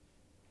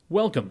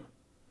Welcome.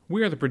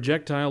 We are the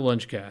Projectile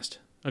Lunchcast,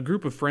 a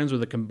group of friends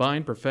with a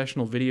combined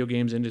professional video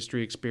games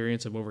industry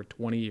experience of over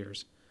 20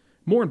 years.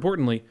 More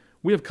importantly,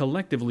 we have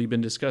collectively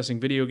been discussing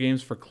video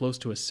games for close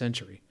to a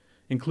century,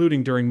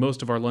 including during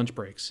most of our lunch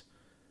breaks.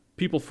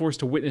 People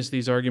forced to witness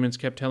these arguments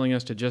kept telling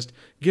us to just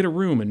get a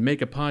room and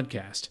make a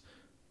podcast.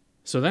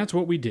 So that's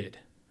what we did.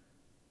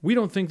 We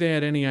don't think they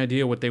had any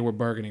idea what they were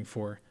bargaining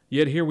for,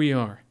 yet here we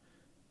are.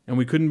 And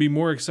we couldn't be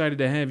more excited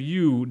to have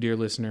you, dear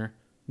listener,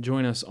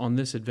 join us on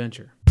this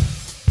adventure.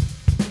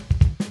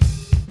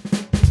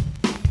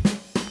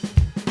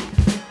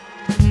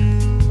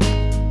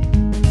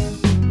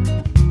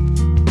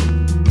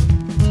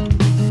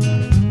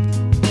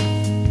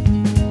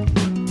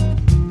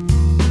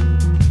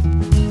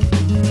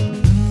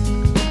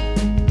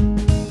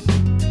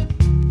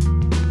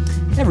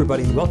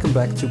 Everybody, welcome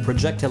back to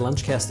Projectile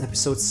Lunchcast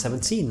episode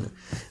 17.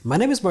 My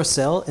name is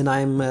Marcel and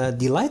I'm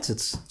delighted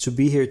to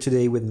be here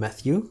today with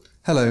Matthew.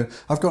 Hello.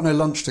 I've got no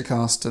lunch to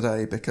cast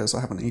today because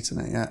I haven't eaten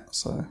it yet,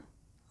 so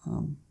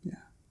yeah.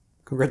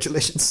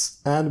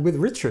 Congratulations. And with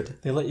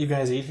Richard. They let you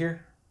guys eat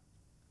here?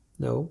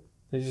 No.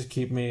 They just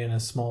keep me in a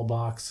small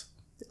box.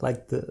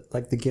 Like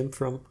the GIMP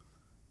from...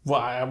 Well,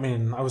 I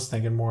mean, I was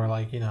thinking more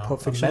like,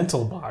 a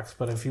mental box,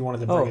 but if you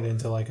wanted to bring it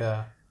into like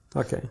a...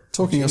 Okay.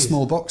 Talking of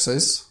small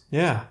boxes.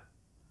 Yeah.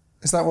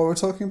 Is that what we're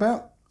talking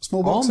about?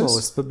 Small boxes?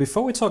 Almost, but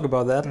before we talk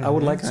about that, I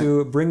would like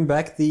to bring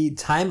back the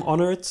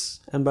time-honored,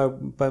 and by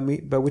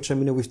which I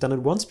mean that we've done it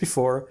once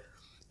before,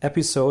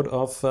 episode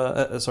of,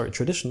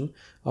 tradition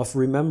of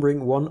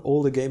remembering one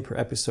older game per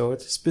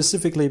episode,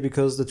 specifically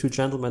because the two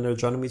gentlemen that are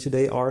joining me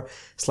today are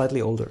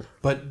slightly older.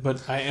 But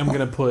I am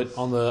going to put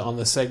on the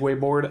segue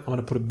board, I'm going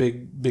to put a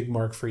big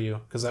mark for you,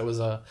 because that was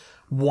a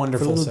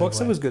wonderful the little segue. box,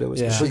 that was good. We're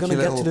going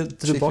to get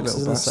to the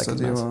boxes in a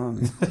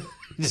second.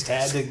 Just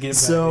had to get back.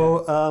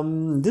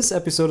 So this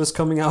episode is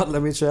coming out,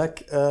 let me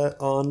check,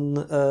 on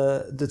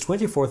the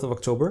 24th of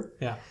October.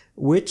 Yeah.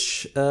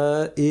 Which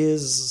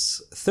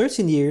is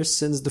 13 years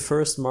since the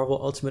first Marvel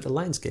Ultimate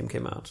Alliance game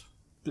came out.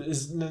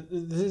 Is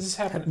this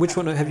happening? Which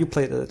one have you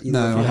played?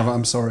 No, I haven't.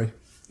 I'm sorry.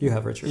 You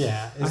have, Richard.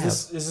 Yeah.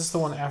 Is this the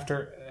one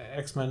after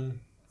X-Men?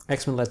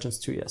 X-Men Legends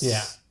 2, yes.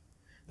 Yeah.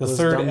 The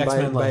third third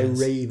X-Men by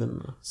Legends.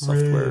 Raven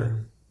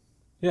Software.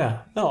 Yeah.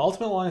 No,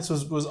 Ultimate Alliance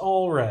was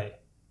all right.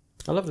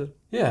 I loved it.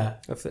 Yeah.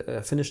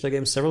 I finished that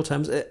game several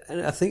times.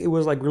 And I think it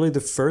was like really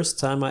the first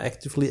time I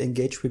actively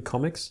engaged with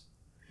comics.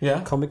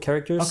 Yeah. Comic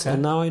characters. Okay.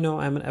 And now I know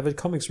I'm an avid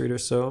comics reader,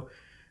 so...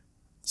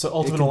 So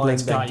Ultimate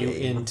Alliance got you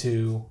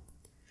into...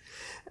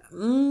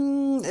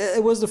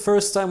 It was the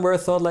first time where I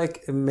thought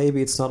like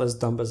maybe it's not as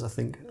dumb as I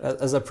think.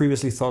 As I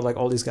previously thought, like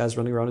all these guys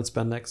running around in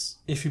spandex.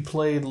 If you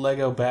played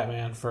Lego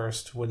Batman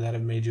first, would that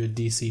have made you a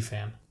DC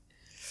fan?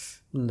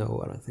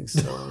 No, I don't think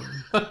so.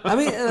 I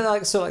mean,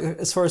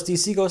 as far as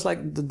DC goes,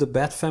 like the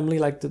Bat family,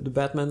 like the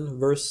Batman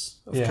verse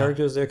of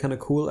characters, they're kind of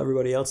cool.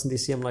 Everybody else in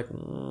DC, I'm like,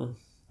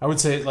 I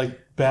would say like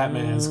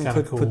Batman's kind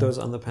of cool. Put those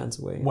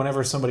underpants away.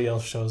 Whenever somebody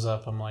else shows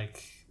up, I'm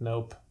like,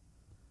 nope.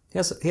 He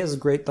has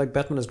great, like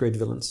Batman has great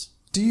villains.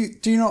 Do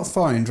you not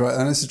find, right,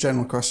 and this is a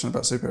general question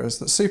about superheroes,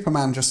 that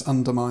Superman just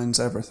undermines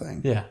everything?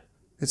 Yeah.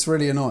 It's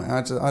really annoying.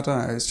 I don't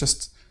know. It's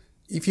just,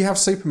 if you have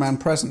Superman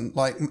present,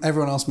 like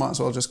everyone else might as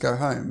well just go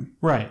home.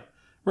 Right.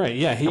 Right,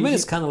 yeah.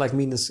 It's kind of like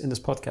me in this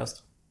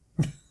podcast.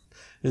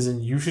 As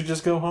in, you should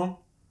just go home?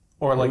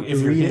 Or like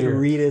if read you're here...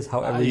 Read it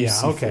however you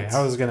see okay. fit.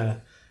 I was going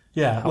to...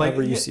 Yeah,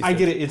 however you see I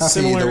get it. It's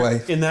Happy either similar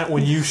way. in that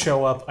when you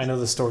show up, I know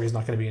the story is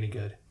not going to be any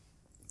good.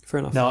 Fair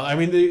enough. No, I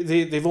mean,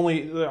 they've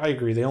only... I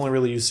agree. They only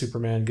really use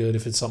Superman good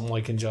if it's something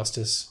like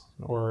Injustice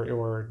or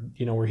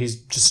where he's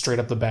just straight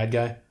up the bad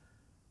guy.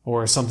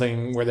 Or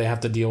something where they have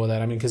to deal with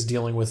that. I mean, because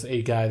dealing with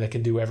a guy that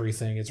can do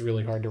everything, it's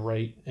really hard to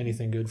write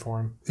anything good for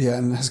him. Yeah,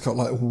 and has got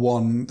like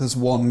there's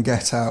one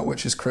Get Out,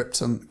 which is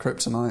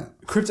Kryptonite.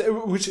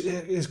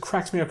 Which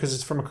cracks me up because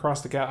it's from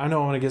across the galaxy. I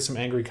know I'm going to get some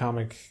angry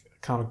comic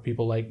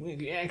people like,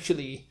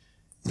 actually,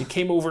 he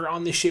came over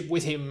on the ship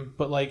with him,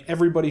 but like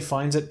everybody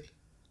finds it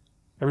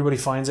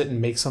and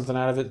makes something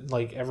out of it.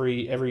 Like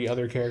every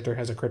other character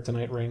has a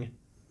Kryptonite ring.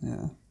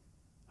 Yeah.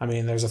 I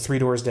mean, there's a Three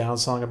Doors Down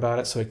song about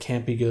it, so it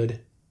can't be good.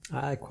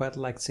 I quite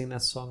liked seeing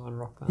that song on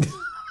Rock Band.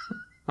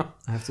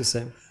 I have to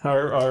say.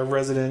 Our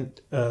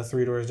resident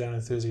Three Doors Down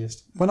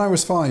enthusiast. When I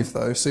was 5,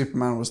 though,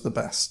 Superman was the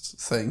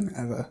best thing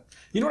ever.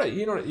 You know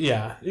what?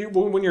 Yeah.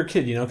 When you're a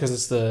kid, because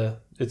it's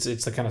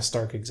the kind of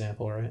Stark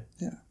example, right?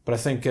 Yeah. But I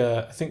think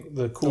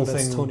the cool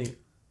thing, Tony.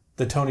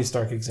 The Tony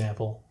Stark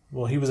example.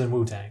 Well, he was in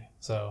Wu-Tang,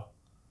 so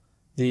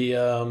the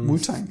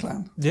Wu-Tang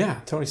Clan. Yeah,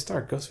 Tony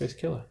Stark, Ghostface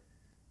Killer.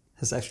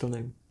 His actual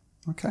name.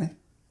 Okay.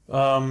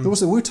 There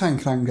was a Wu-Tang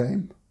Clan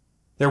game.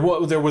 There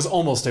was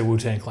almost a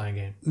Wu-Tang Clan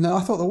game. No,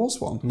 I thought there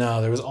was one.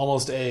 No, there was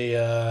almost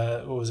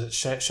a what was it,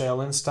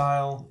 Shaolin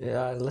style?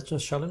 Yeah, Legend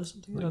of Shaolin or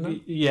something. I don't know.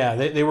 Yeah,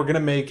 they were gonna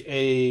make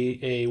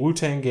a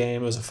Wu-Tang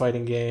game. It was a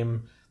fighting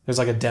game. There's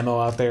like a demo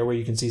out there where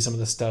you can see some of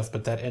the stuff,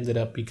 but that ended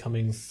up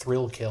becoming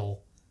Thrill Kill.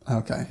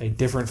 Okay. A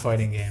different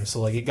fighting game.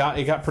 So like it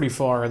got pretty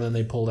far, and then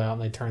they pulled out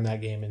and they turned that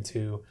game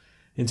into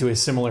a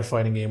similar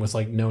fighting game with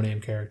like no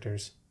name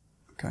characters.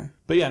 Okay.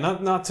 But yeah,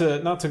 not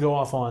to go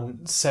off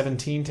on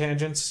 17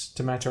 tangents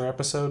to match our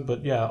episode,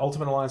 but yeah,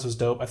 Ultimate Alliance was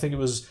dope. I think it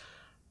was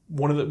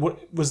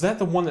was that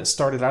the one that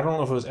started? I don't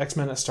know if it was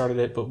X-Men that started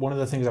it, but one of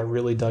the things I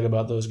really dug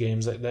about those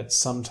games that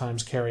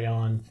sometimes carry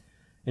on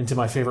into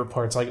my favorite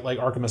parts, like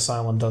Arkham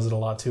Asylum does it a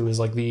lot too, is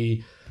like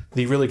the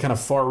really kind of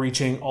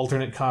far-reaching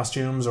alternate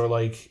costumes, or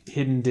like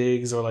hidden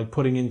digs, or like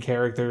putting in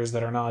characters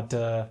that are not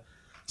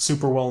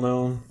super well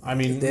known. I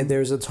mean,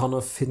 there's a ton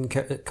of hidden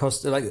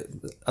like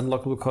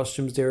unlockable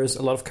costumes. There's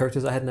a lot of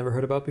characters I had never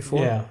heard about before.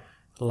 Yeah,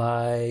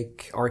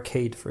 like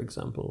Arcade, for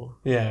example.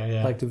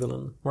 Yeah. Like the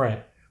villain.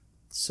 Right.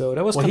 So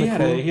that was kind of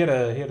cool. He had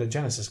a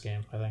Genesis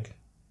game, I think.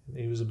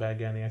 He was a bad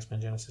guy in the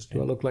X-Men Genesis game.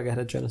 Do I look like I had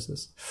a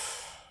Genesis?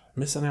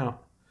 Missing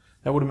out.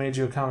 That would have made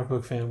you a comic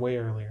book fan way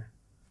earlier.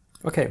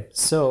 Okay,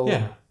 so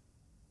yeah.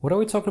 What are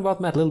we talking about,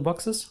 Matt? Little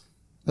boxes?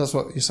 That's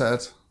what you said.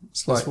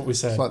 That's what we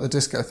said. It's like the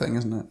disco thing,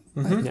 isn't it?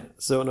 Mm-hmm. Yeah.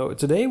 So no,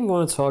 today we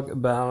want to talk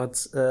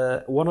about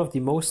one of the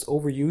most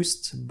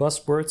overused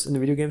buzzwords in the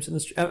video games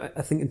industry.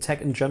 I think in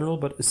tech in general,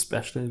 but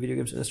especially in the video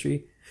games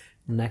industry.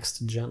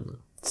 Next gen.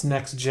 It's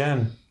next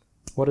gen.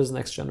 What is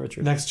next gen,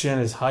 Richard? Next gen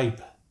is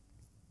hype.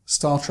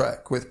 Star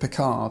Trek with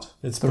Picard.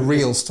 It's the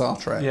real Star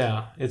Trek.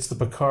 Yeah, it's the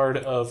Picard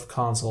of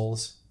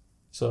consoles.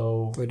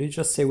 So. Wait, did you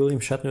just say William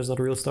Shatner is not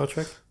a real Star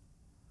Trek?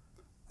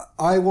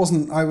 I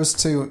wasn't. I was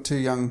too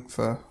young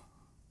for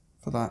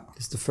that.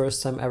 It's the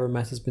first time ever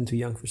Matt has been too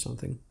young for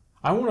something.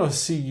 I want to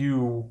see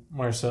you,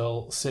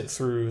 Marcel, sit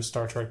through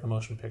Star Trek: The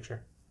Motion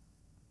Picture,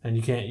 and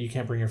you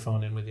can't bring your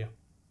phone in with you.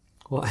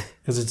 Why?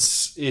 Because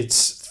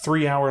it's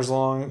 3 hours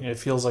long. It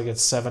feels like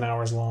it's 7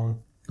 hours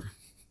long.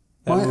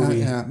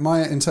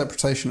 My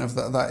interpretation of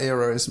that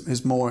era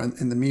is more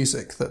in the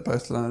music that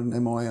both Leonard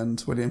Nimoy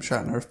and William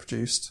Shatner have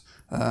produced.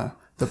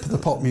 The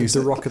pop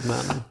music, the Rocket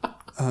Man.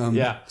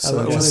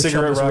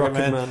 Cigarette Rocket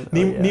Man.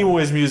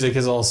 Nimoy's music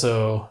is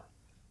also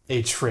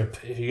a trip.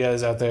 If you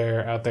guys out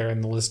there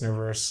in the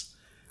listenerverse,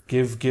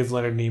 give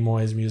Leonard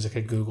Nimoy's music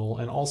a Google,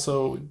 and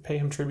also pay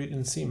him tribute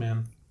in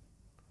Seaman,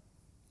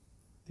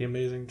 the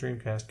amazing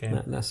Dreamcast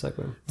game.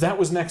 That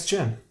was next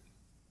gen.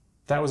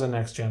 That was a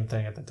next gen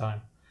thing at the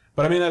time.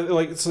 But I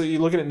mean, so you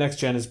look at it, next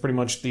gen is pretty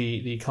much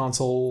the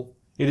console.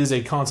 It is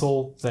a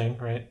console thing,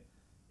 right?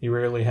 You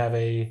rarely have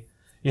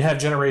you have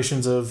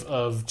generations of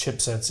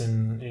chipsets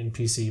in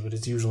PC, but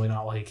it's usually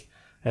not like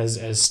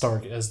as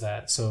stark as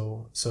that.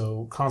 So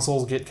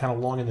consoles get kind of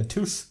long in the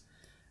tooth,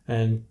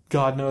 and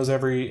God knows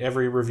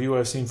every review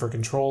I've seen for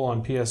Control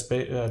on base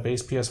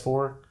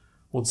PS4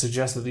 would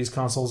suggest that these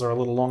consoles are a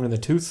little long in the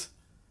tooth.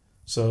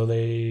 So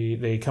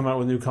they come out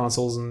with new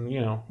consoles, and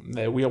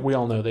we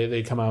all know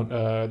they come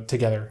out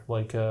together.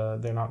 Like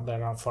they're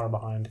not far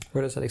behind.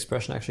 Where does that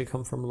expression actually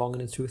come from? Long in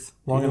the tooth.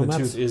 Long in the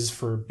tooth is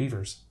for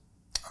beavers.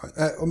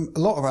 A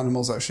lot of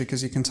animals, actually,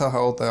 because you can tell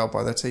how old they are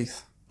by their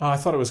teeth. Oh, I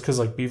thought it was because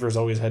beavers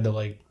always had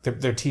to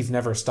their teeth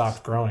never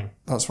stopped growing.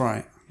 That's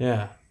right.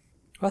 Yeah.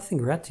 I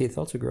think rat teeth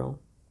also grow,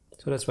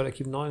 so that's why I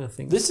keep gnawing at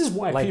things. This is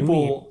why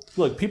people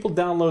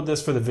download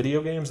this for the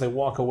video games. They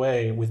walk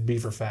away with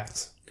beaver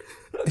facts.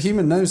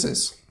 Human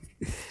noses.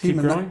 Keep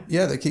growing?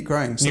 Yeah, they keep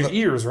growing. So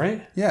ears,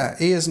 right? Yeah,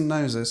 ears and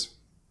noses.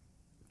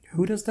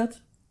 Who does that?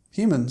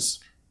 Humans,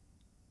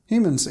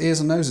 ears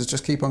and noses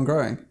just keep on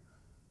growing.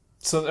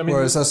 So I mean,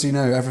 whereas, as you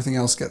know, everything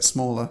else gets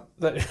smaller.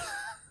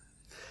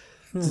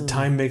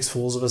 Time makes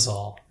fools of us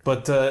all.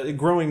 But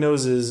growing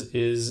noses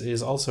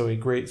is also a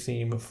great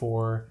theme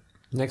for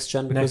next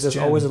gen, because there's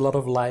always a lot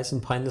of lies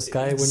and pie in the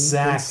sky.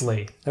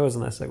 Exactly. That was a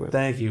nice segue.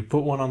 Thank you.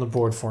 Put one on the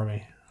board for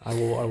me. I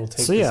will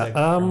take. So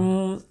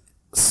yeah.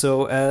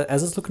 So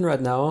as it's looking right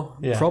now,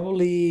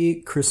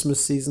 probably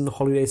Christmas season,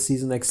 holiday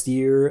season next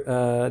year,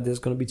 there's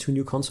going to be 2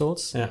 new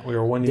consoles. Yeah, we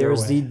are 1 year away.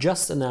 There's the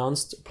just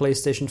announced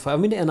PlayStation 5. I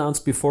mean, they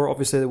announced before,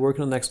 obviously, they're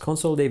working on the next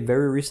console. They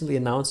very recently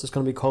announced it's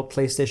going to be called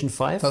PlayStation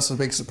 5. That's a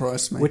big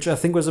surprise to me. Which I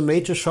think was a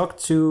major shock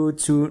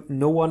to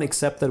no one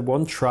except that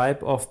one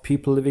tribe of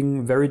people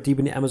living very deep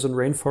in the Amazon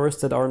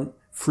rainforest that aren't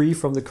free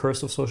from the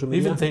curse of social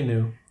media. Even they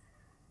knew.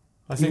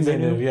 I think they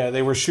knew. Yeah,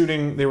 they were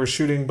shooting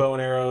bow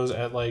and arrows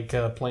at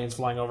planes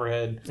flying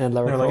overhead. And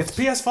they were like, "It's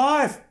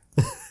PS5."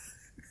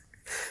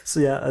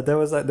 So yeah,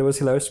 that was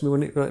hilarious to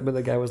me when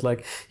the guy was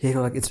like,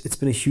 it's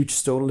been a huge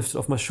stone lifted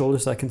off my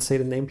shoulders, so I can say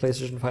the name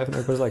PlayStation 5, and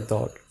everybody's like,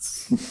 "Dog,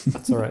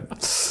 it's all right."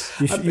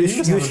 You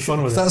should have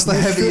fun with it. That's the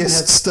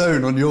heaviest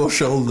stone on your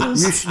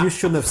shoulders. You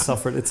shouldn't have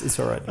suffered. It's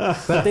all right.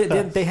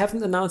 But they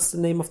haven't announced the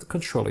name of the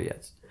controller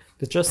yet.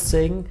 They're just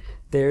saying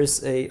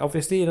there's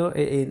obviously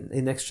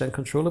a next gen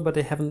controller, but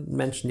they haven't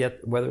mentioned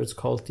yet whether it's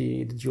called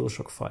the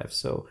DualShock 5.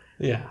 So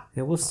yeah,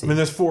 we'll see. I mean,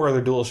 there's 4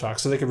 other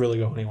DualShocks, so they could really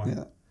go anywhere.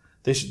 Yeah.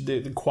 They should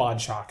the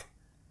Quad Shock.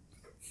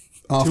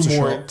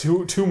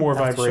 Two more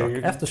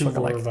vibrating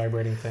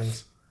vibrating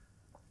things.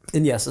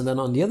 And yes, and then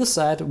on the other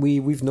side,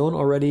 we've known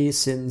already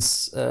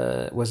since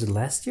was it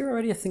last year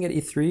already? I think at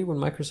E3 when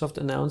Microsoft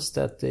announced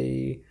that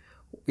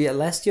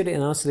last year they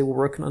announced they were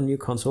working on a new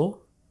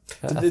console.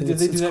 I think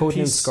it's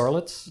codenamed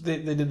Scarlet. They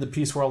did the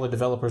piece where all the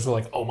developers were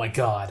like, "Oh my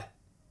god!"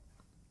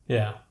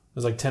 Yeah,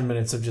 was like 10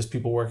 minutes of just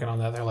people working on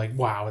that. They're like,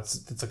 wow,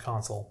 it's a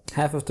console.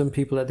 Half of them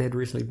people that they had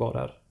recently bought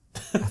out.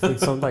 I think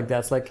something like that.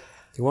 It's like,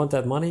 you want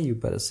that money, you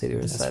better sit there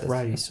inside. That's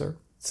right. Yes, sir.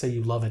 Say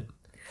you love it.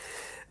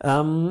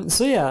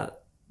 So yeah,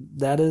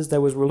 that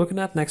was we're looking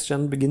at. Next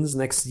gen begins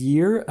next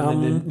year.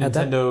 And then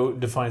Nintendo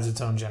defines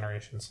its own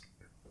generations.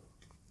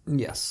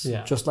 Yes.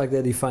 Yeah. Just like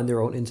they define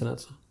their own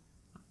internet.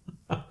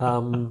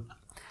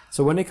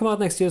 So when they come out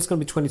next year, it's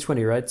going to be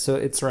 2020, right? So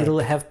it'll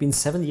have been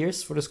 7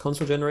 years for this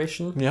console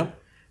generation. Yep.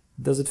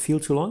 Does it feel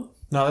too long?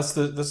 No, that's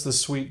the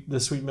sweet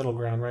middle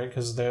ground, right?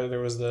 Because there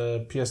was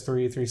the PS3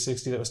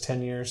 360 that was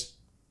 10 years.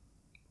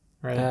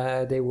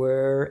 Right. They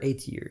were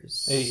 8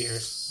 years. 8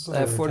 years.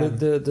 For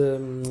the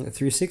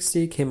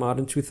 360 came out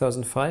in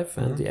 2005,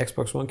 and the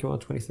Xbox One came out in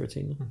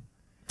 2013.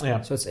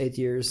 Yeah. So it's 8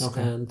 years,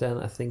 okay. and then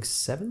I think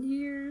 7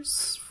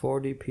 years for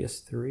the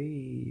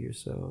PS3 or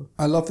so.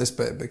 I love this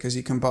bit because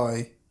you can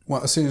buy.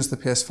 Well, as soon as the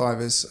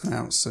PS5 is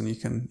announced and you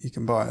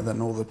can buy it,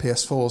 then all the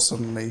PS4s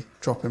suddenly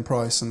drop in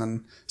price, and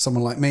then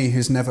someone like me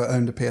who's never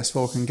owned a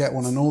PS4 can get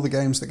one, and all the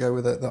games that go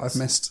with it that I've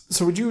missed.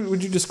 So would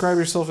you describe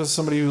yourself as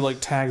somebody who like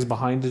tags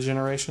behind the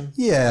generation?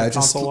 Yeah,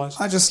 console-wise?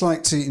 I just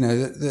like to,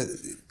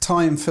 the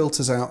time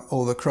filters out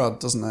all the crud,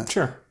 doesn't it?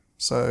 Sure.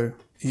 So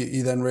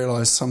you then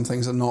realise some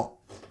things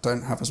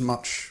don't have as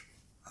much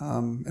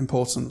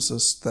importance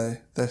as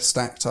they're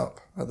stacked up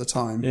at the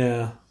time.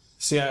 Yeah.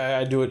 See,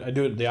 I do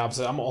it the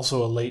opposite. I'm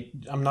also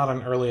I'm not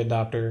an early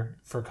adopter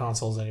for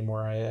consoles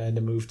anymore. I had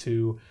to move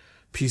to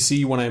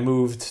PC when I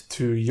moved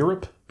to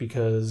Europe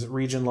because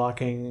region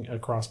locking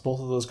across both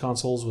of those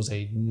consoles was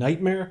a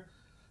nightmare.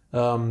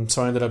 So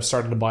I ended up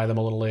starting to buy them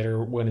a little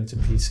later, went into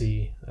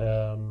PC.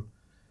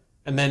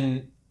 And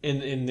then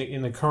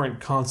in the current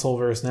console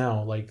verse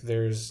now, like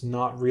there's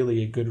not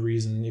really a good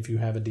reason if you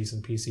have a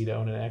decent PC to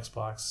own an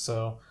Xbox.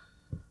 So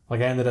like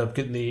I ended up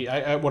getting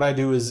what I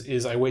do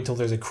is I wait till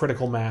there's a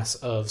critical mass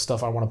of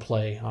stuff I want to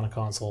play on a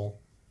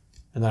console,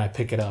 and then I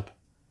pick it up.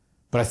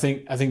 But I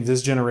think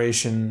this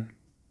generation,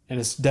 and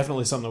it's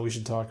definitely something that we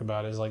should talk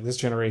about, is like this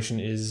generation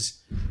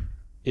is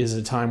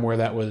a time where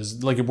that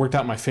was like it worked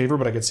out in my favor,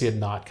 but I could see it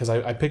not, because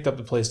I picked up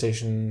the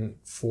PlayStation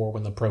 4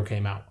 when the Pro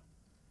came out,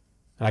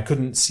 and I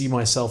couldn't see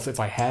myself if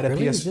I had a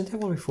Really? PS. You didn't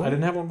have one before? I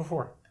didn't have one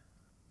before.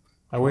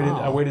 I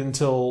waited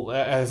until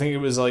I think it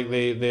was like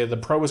the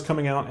Pro was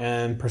coming out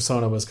and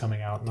Persona was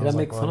coming out. And Did I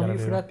make fun of you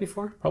for that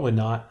before? Probably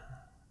not.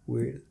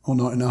 Weird. Or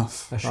not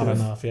enough. I should Not have.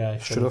 enough. Yeah, I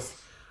should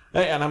have.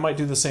 And I might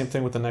do the same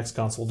thing with the next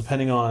console,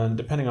 depending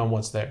on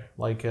what's there.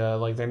 Like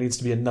there needs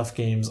to be enough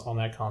games on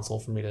that console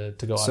for me to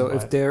go out. So and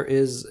buy if there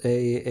is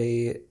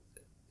a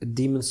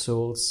Demon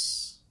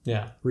Souls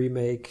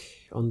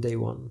remake on day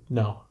one,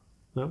 no,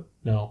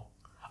 no.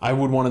 I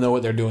would want to know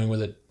what they're doing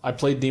with it. I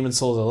played Demon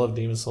Souls. I love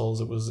Demon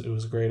Souls. It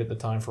was great at the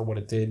time for what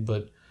it did,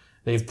 but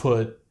they've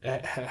put.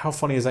 How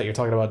funny is that? You're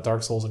talking about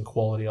Dark Souls and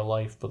quality of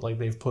life, but like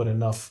they've put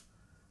enough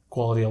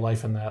quality of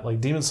life in that. Like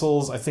Demon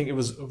Souls, I think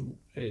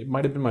it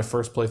might have been my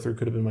first playthrough,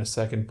 could have been my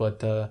second,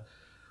 but I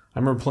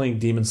remember playing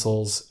Demon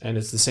Souls, and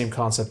it's the same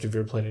concept if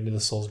you're playing any of the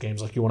Souls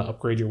games. Like you want to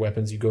upgrade your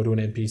weapons, you go to an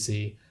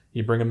NPC,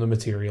 you bring them the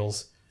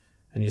materials,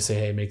 and you say,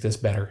 hey, make this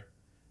better.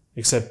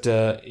 Except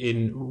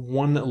in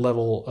one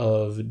level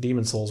of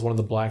Demon Souls, one of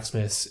the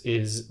blacksmiths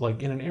is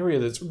like in an area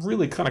that's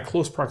really kind of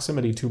close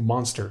proximity to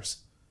monsters.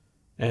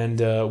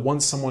 And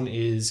once someone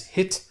is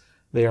hit,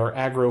 they are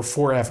aggro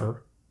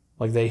forever.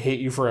 Like they hate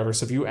you forever.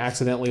 So if you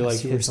accidentally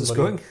hit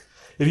somebody,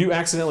 if you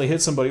accidentally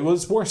hit somebody, well,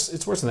 it's worse.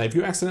 It's worse than that. If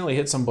you accidentally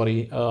hit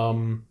somebody,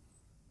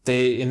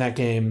 they in that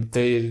game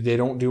they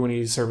don't do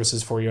any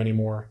services for you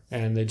anymore,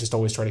 and they just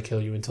always try to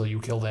kill you until you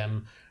kill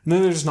them. And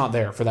then they're just not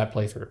there for that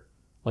playthrough.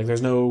 Like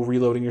there's no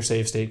reloading your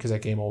save state because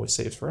that game always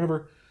saves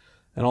forever,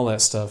 and all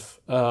that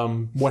stuff.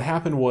 What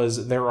happened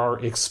was there are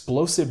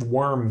explosive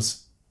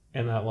worms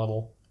in that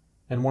level,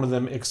 and one of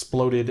them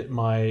exploded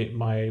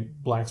my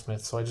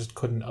blacksmith, so I just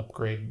couldn't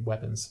upgrade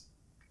weapons.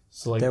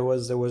 So like there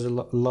was a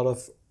lot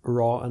of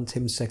raw and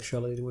Tim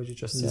sexuality in what you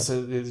just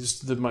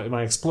said.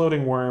 My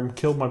exploding worm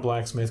killed my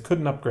blacksmith.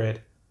 Couldn't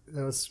upgrade.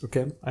 That was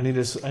okay. I need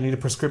a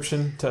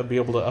prescription to be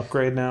able to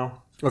upgrade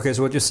now. Okay,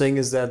 so what you're saying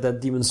is that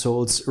Demon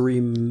Souls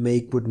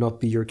remake would not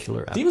be your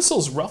killer app. Demon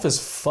Souls rough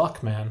as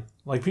fuck, man.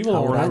 Like people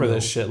don't remember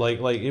this shit. Like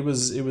it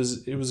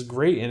was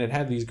great, and it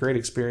had these great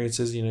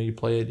experiences. You know, you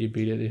play it, you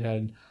beat it. It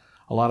had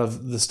a lot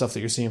of the stuff that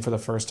you're seeing for the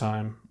first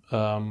time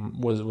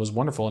was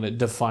wonderful, and it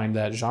defined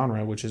that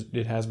genre, which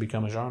it has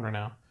become a genre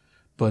now.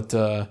 But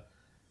I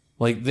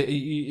don't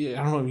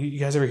know. You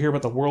guys ever hear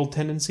about the world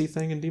tendency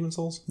thing in Demon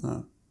Souls?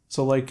 No.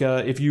 So like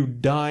if you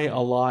die a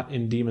lot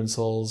in Demon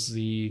Souls,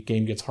 the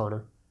game gets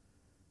harder.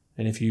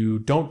 And if you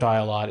don't die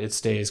a lot, it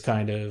stays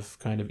kind of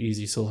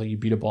easy. So like you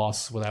beat a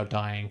boss without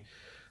dying,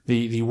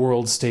 the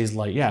world stays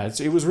light. Yeah,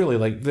 it was really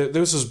like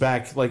this was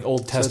back like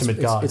Old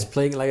Testament God. It's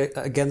playing like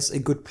against a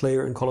good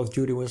player in Call of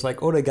Duty, where it's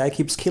like, oh, the guy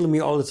keeps killing me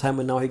all the time,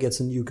 and now he gets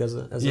a nuke as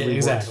a reward.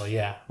 Exactly.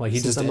 Yeah, like he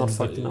Since just not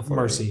fucked enough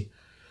mercy.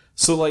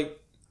 So like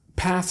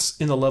paths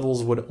in the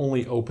levels would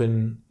only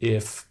open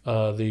if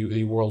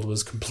the world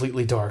was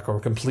completely dark or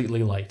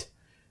completely light.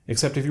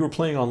 Except if you were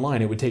playing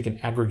online, it would take an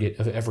aggregate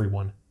of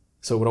everyone.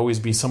 So it would always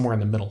be somewhere in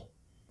the middle.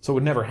 So it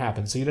would never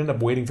happen. So you'd end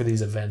up waiting for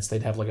these events.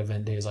 They'd have like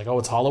event days like, oh,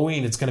 it's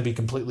Halloween. It's going to be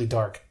completely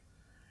dark.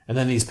 And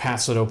then these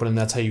paths would open, and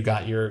that's how you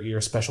got your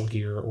special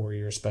gear or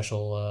your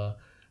special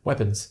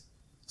weapons.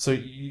 So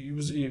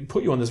it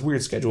put you on this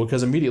weird schedule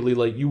because immediately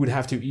like you would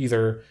have to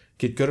either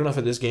get good enough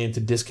at this game to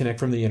disconnect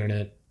from the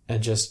internet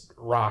and just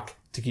rock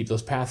to keep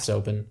those paths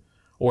open,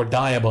 or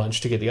die a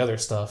bunch to get the other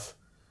stuff.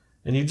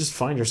 And you just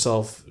find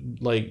yourself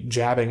like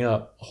jabbing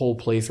up whole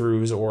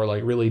playthroughs or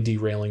like really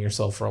derailing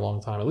yourself for a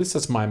long time. At least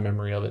that's my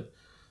memory of it.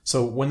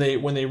 So when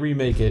they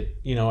remake it,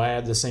 you know, I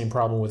had the same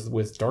problem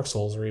with Dark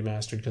Souls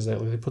Remastered because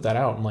they put that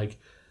out, and like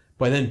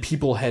by then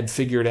people had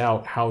figured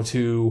out how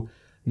to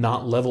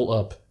not level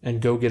up and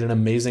go get an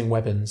amazing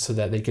weapon so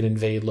that they could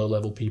invade low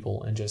level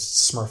people and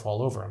just smurf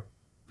all over them.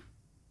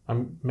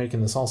 I'm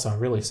making this all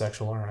sound really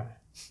sexual, aren't I?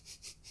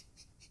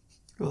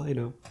 Well, you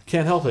know,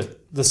 can't help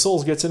it. The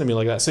Souls gets into me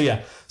like that. So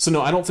yeah. So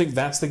no, I don't think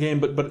that's the game,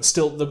 but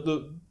still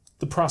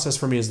the process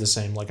for me is the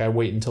same. Like I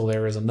wait until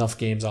there is enough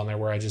games on there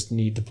where I just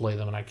need to play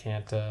them, and I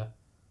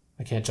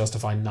can't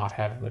justify not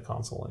having the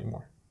console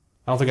anymore.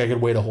 I don't think I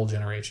could wait a whole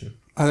generation.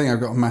 I think I've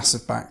got a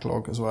massive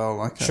backlog as well.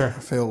 Like sure. I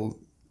feel.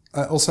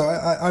 Also,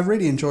 I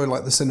really enjoy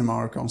like the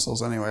cinema of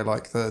consoles anyway,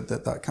 like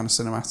that kind of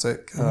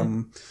cinematic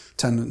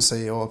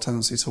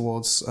tendency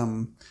towards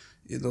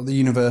the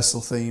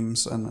universal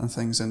themes and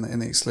things in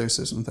the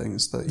exclusives and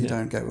things that you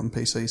don't get on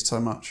PCs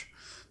so much.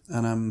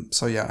 And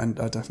so yeah, and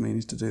I definitely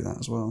need to do that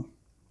as well.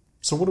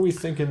 So what are we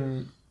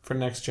thinking for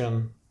next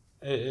gen?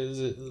 Is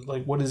it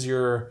like what is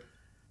your?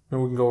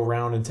 Maybe we can go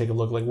around and take a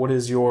look. Like what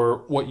is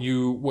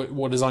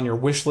what is on your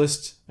wish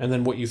list, and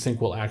then what you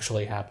think will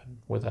actually happen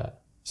with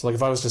that. So like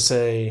if I was to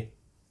say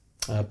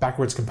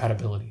backwards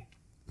compatibility.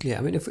 Yeah,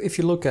 I mean if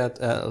you look at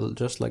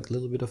just like a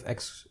little bit of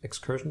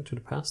excursion to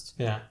the past.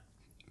 Yeah.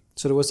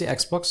 So there was the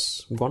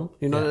Xbox One,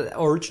 the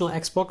original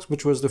Xbox,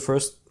 which was the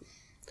first,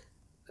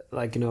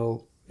 like,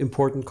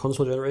 important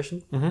console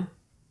generation. Mm-hmm.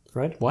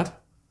 Right?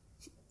 What?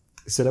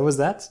 So that was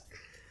that.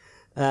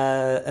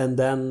 And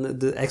then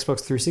the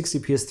Xbox 360,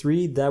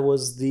 PS3, that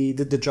was the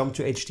jump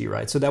to HD,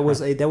 right? So that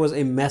was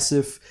a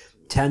massive,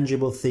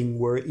 tangible thing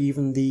where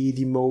even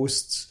the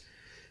most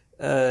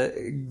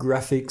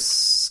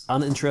graphics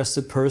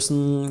uninterested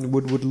person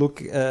would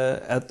look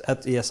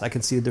at yes, I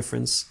can see the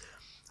difference.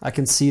 I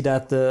can see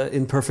that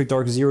in Perfect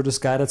Dark Zero, this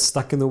guy that's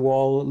stuck in the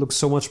wall looks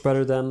so much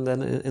better than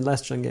in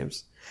last gen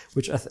games,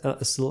 which I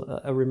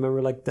still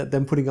remember like that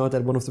them putting out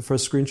that one of the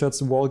first screenshots,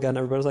 the wall guy, and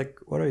everybody's like,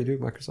 "What are you doing,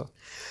 Microsoft?"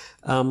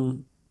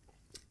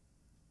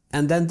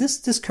 And then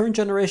this current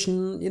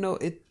generation,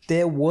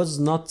 there was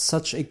not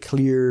such a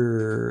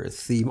clear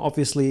theme.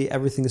 Obviously,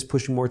 everything is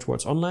pushing more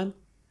towards online,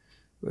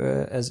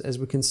 as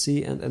we can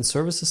see, and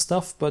services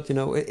stuff. But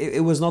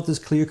it was not this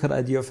clear cut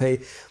idea of, hey,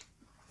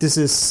 this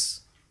is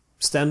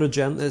standard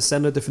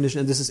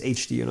definition and this is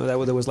HD.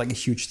 That was like a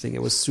huge thing.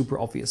 It was super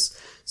obvious.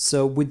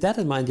 So with that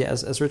in mind, yeah,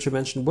 as Richard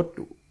mentioned,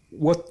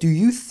 what do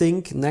you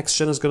think next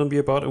gen is going to be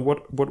about, and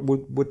what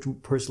would you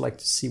personally like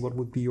to see? What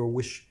would be your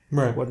wish?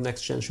 Right. What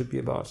next gen should be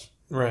about?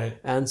 Right.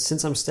 And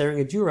since I'm staring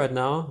at you right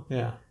now,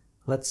 yeah,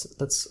 let's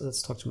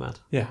talk to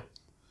Matt. Yeah.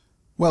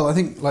 Well, I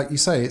think, like you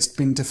say, it's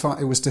been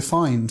it was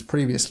defined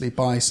previously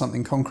by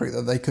something concrete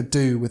that they could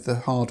do with the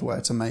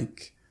hardware to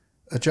make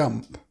a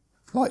jump.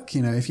 Like,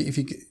 if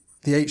you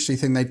the HD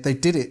thing, they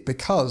did it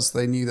because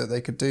they knew that they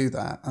could do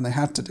that and they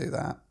had to do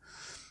that.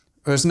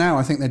 Whereas now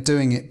I think they're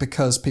doing it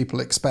because people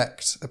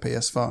expect a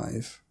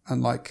PS5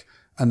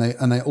 and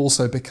they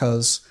also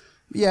because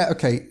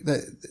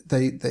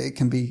they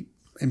can be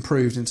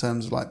improved in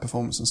terms of like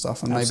performance and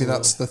stuff, and Absolutely. maybe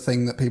that's the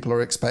thing that people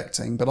are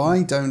expecting. But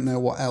I don't know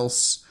what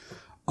else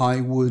I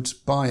would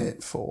buy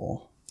it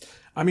for.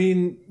 I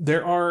mean,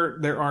 there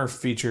are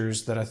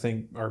features that I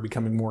think are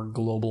becoming more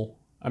global.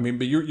 I mean,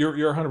 but you're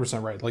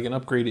 100% right. Like an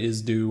upgrade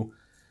is due.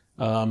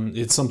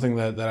 It's something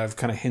that I've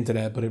kind of hinted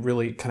at, but it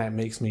really kind of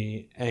makes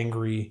me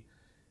angry.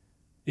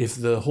 If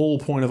the whole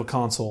point of a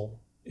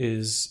console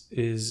is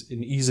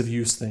an ease of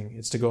use thing,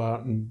 it's to go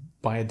out and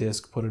buy a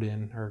disc, put it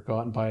in, or go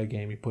out and buy a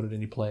game, you put it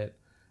in, you play it.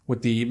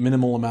 With the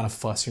minimal amount of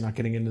fuss, you're not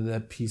getting into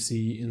that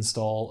PC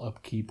install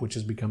upkeep, which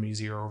has become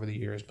easier over the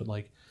years. But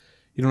like,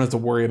 you don't have to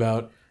worry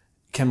about,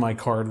 can my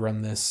card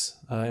run this?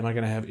 Am I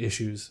going to have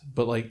issues?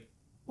 But like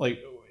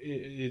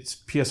it's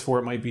PS4.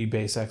 It might be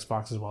base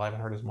Xbox as well. I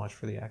haven't heard as much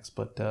for the X,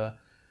 but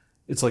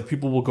it's like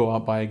people will go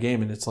out buy a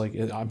game and it's like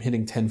I'm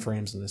hitting 10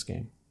 frames in this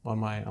game on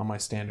my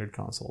standard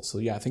console. So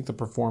yeah, I think the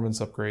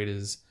performance upgrade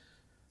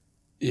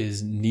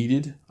is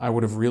needed. I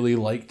would have really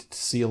liked to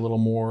see a little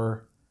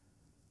more.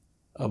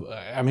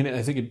 I mean,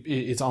 I think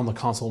it's on the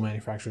console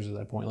manufacturers at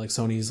that point. Like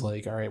Sony's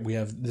like, all right, we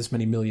have this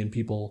many million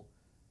people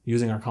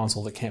using our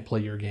console that can't play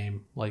your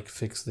game. Like,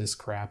 fix this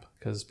crap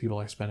because people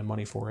are spending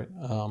money for it.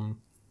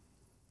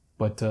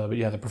 But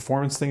yeah, the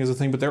performance thing is a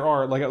thing. But there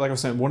are like I was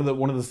saying, one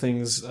of the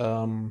things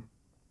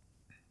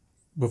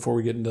before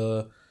we get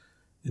into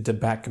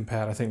back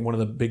compat, I think one of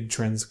the big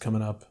trends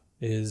coming up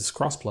is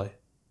crossplay.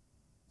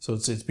 So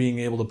it's being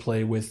able to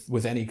play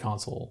with any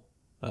console,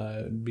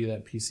 be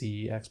that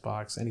PC,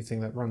 Xbox,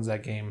 anything that runs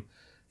that game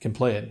can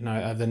play it.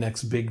 Now, the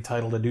next big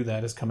title to do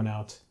that is coming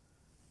out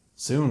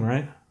soon,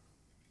 right?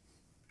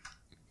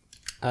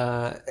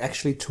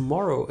 Actually,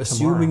 tomorrow,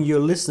 assuming you're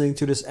listening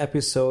to this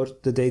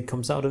episode, the date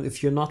comes out. And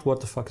if you're not, what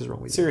the fuck is wrong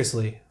with you?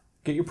 Seriously,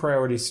 get your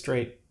priorities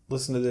straight.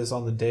 Listen to this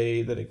on the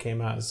day that it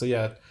came out. So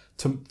yeah,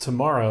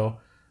 tomorrow,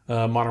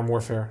 Modern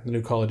Warfare, the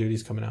new Call of Duty,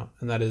 is coming out,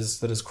 and that is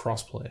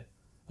crossplay.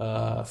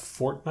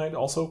 Fortnite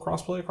also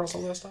crossplay across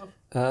all that stuff.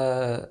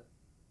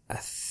 I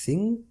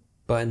think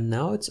by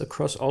now it's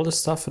across all the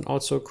stuff and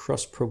also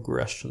cross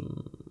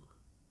progression.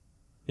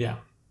 Yeah.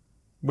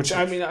 Which,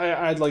 I mean,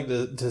 I'd like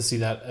to see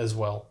that as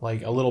well.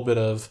 Like, a little bit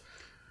of,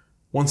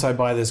 once I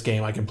buy this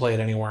game, I can play it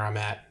anywhere I'm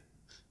at.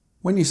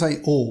 When you say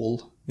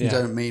all, you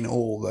don't mean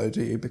all, though,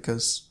 do you?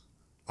 Because...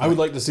 I would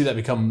like to see that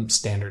become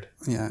standard.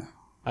 Yeah.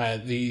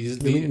 You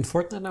mean in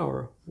Fortnite now,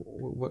 or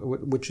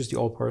which is the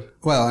all part?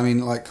 Well, I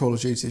mean, like Call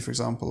of Duty, for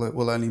example, it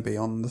will only be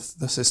on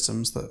the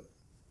systems that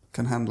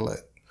can handle it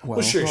well.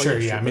 Sure,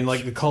 yeah. I mean,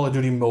 like, the Call of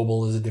Duty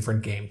Mobile is a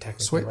different game,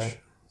 technically, Switch. Right?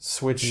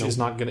 Switch is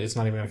not gonna. It's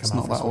not even gonna come it's out.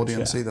 It's not for that Switch,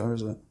 audience either,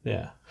 is it?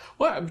 Yeah.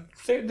 Well,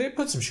 they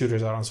put some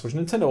shooters out on Switch.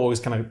 Nintendo always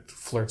kind of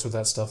flirts with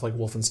that stuff, like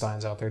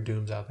Wolfenstein's out there,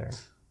 Doom's out there,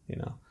 you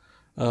know.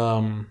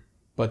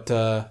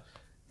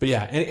 But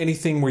yeah,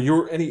 anything where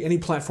you're any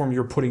platform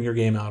you're putting your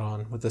game out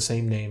on with the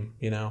same name,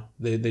 you know,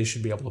 they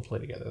should be able to play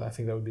together. I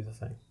think that would be the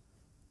thing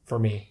for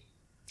me.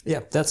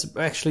 Yeah, that's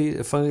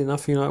actually, funnily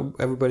enough, you know,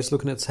 everybody's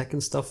looking at tech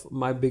and stuff.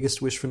 My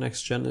biggest wish for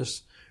next gen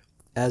is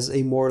as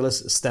a more or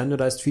less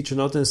standardized feature,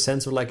 not in a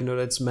sense of like, you know,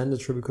 that's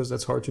mandatory because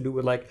that's hard to do,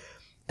 but like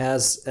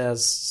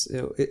as you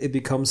know, it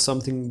becomes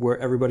something where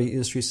everybody in the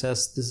industry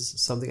says this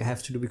is something I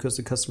have to do because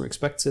the customer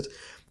expects it.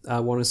 I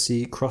want to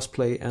see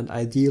crossplay and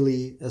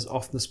ideally as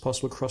often as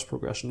possible cross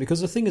progression,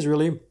 because the thing is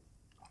really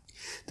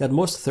that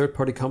most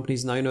third-party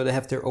companies now, you know, they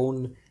have their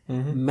own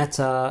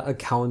meta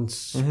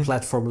account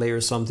platform layer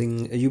or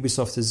something.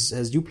 Ubisoft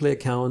has Uplay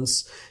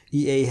accounts,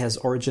 EA has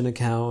Origin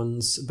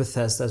accounts,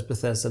 Bethesda has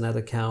Bethesda.net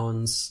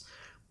accounts,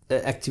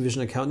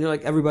 Activision account. You know,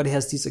 like everybody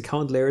has these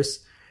account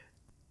layers.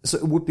 So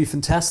it would be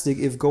fantastic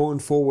if going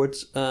forward,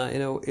 you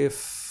know,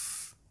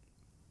 if,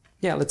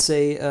 yeah, let's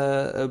say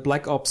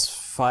Black Ops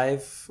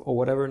 5 or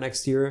whatever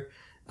next year,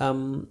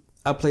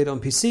 I played on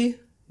PC,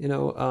 you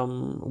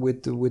know,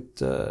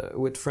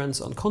 with friends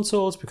on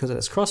consoles because it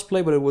has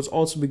crossplay. But it would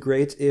also be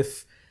great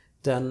if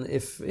you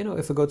know,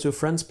 if I go to a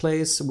friend's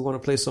place, we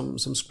want to play some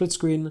split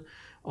screen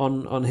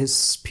on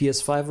his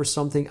PS5 or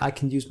something, I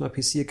can use my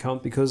PC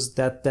account because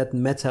that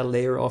meta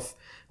layer of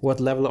what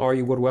level are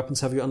you, what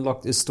weapons have you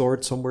unlocked is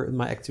stored somewhere in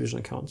my Activision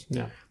account.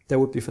 Yeah, that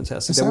would be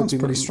fantastic. It sounds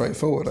pretty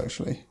straightforward,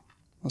 actually.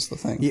 That's the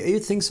thing. Yeah, you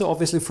think so?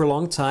 Obviously, for a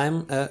long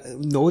time,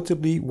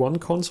 notably one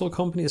console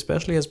company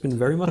especially has been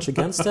very much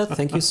against that.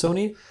 Thank you,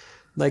 Sony.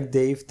 Like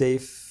they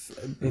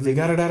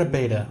got it out of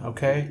beta,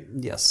 okay?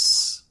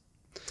 Yes.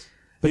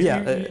 But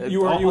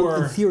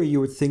in theory, you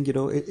would think, you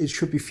know, it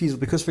should be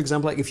feasible because, for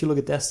example, like if you look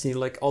at Destiny,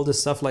 like all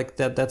this stuff like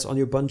that's on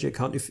your Bungie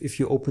account. If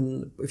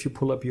you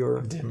pull up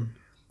your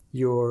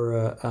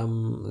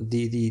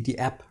the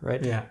app,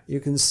 right? Yeah, you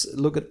can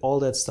look at all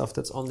that stuff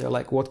that's on there.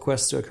 Like what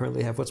quests do I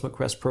currently have? What's my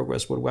quest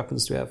progress? What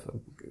weapons do I have?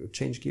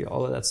 Change gear,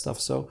 all of that stuff.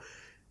 So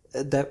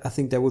that I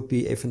think that would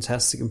be a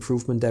fantastic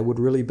improvement that would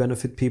really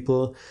benefit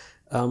people.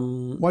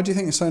 Why do you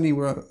think Sony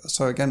were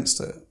so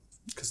against it?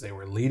 Because they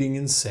were leading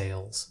in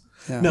sales.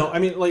 Yeah. No, I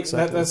mean, like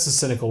that's a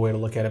cynical way to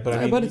look at it, but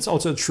I mean, but it's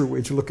also a true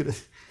way to look at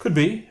it. Could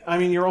be. I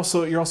mean, you're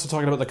also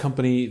talking about the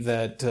company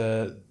that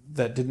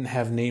didn't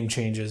have name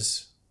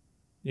changes.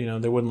 You know,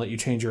 they wouldn't let you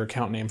change your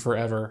account name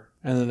forever,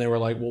 and then they were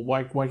like, "Well,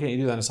 why can't you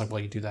do that?" And it's like, "Well,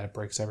 you do that, it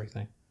breaks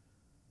everything."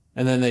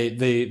 And then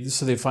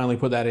they finally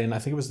put that in. I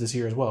think it was this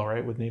year as well,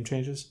 right, with name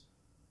changes.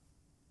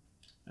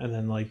 And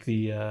then like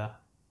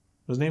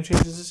was name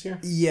changes this year?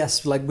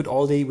 Yes, like with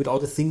all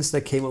the things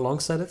that came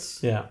alongside it.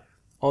 Yeah.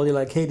 All the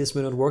like, hey, this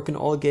may not work in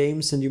all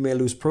games, and you may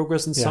lose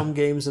progress in some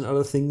games, and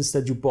other things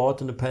that you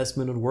bought in the past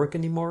may not work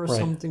anymore or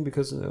something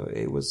because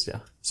it was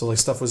So like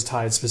stuff was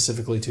tied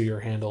specifically to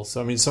your handle.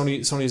 So I mean,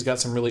 Sony's got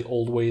some really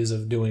old ways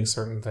of doing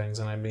certain things,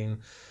 and I mean,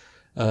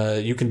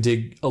 you can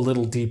dig a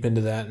little deep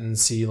into that and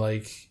see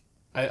like.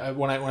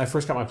 When I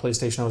first got my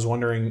PlayStation, I was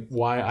wondering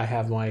why I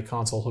have my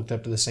console hooked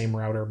up to the same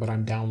router, but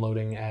I'm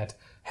downloading at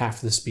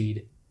half the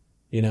speed,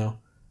 you know. And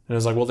it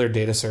was like, well, their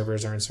data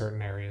servers are in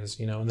certain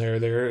areas, you know, and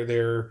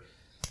they're.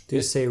 Do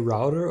you say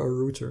router or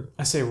router?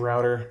 I say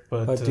router,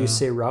 but do you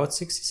say Route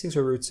 66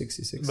 or Route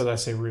 66? But I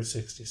say Route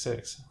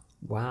 66.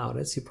 Wow,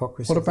 that's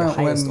hypocrisy. What about of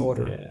the highest when?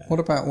 Order. Yeah.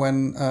 What about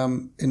when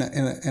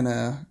in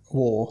a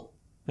war,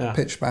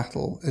 pitched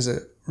battle, is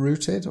it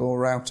routed or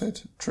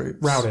routed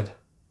troops? Routed,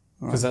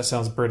 because that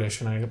sounds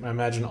British, and I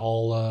imagine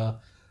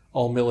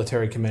all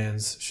military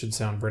commands should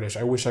sound British.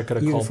 I wish I could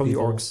have called from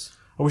people. The orcs.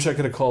 I wish I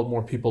could have called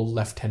more people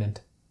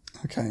lieutenant.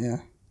 Okay, yeah.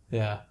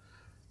 Yeah.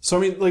 So I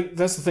mean, like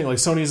that's the thing. Like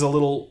Sony's a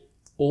little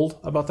old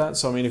about that.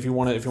 So I mean, if you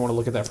want to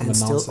look at that from and a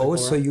non-secular, still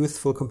also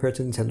youthful compared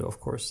to Nintendo,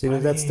 of course. You know,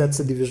 that's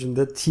a division,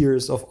 the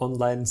tiers of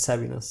online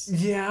savviness.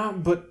 Yeah,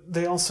 but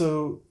they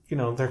also, you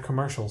know, they're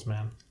commercials,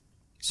 man.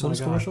 Sony's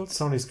God, commercials?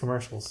 Sony's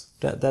commercials.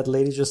 That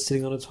lady just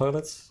sitting on the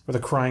toilet? With a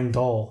crying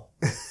doll.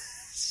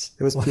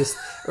 It was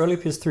early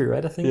PS3,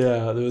 right? I think.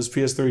 Yeah, those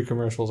PS3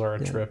 commercials are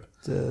a trip.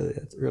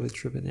 It's really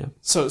tripping, yeah.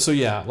 So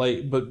yeah,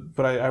 like,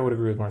 but I would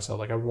agree with Marcel.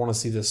 Like, I want to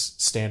see this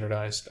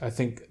standardized. I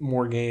think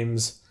more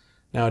games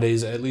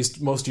nowadays, at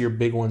least most of your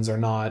big ones, are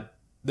not.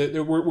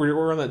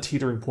 We're on that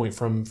teetering point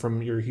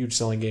from your huge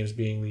selling games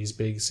being these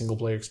big single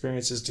player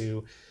experiences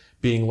to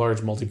being large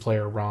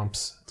multiplayer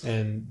romps,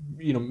 and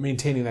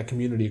maintaining that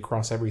community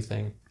across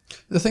everything.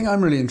 The thing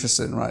I'm really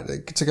interested in, right,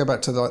 to go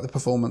back to the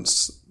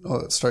performance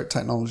or stroke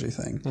technology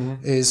thing,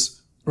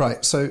 is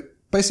right. So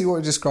basically, what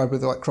we described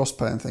with like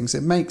crossplay and things,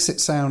 it makes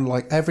it sound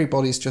like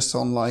everybody's just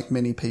on like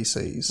mini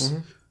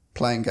PCs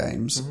playing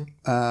games,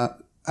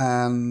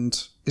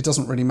 and it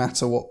doesn't really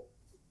matter what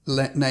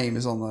name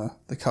is on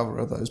the cover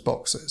of those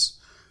boxes,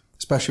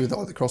 especially with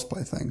like the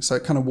crossplay thing. So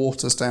it kind of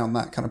waters down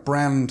that kind of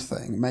brand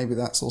thing. Maybe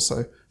that's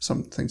also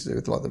something to do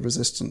with like the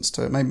resistance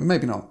to it.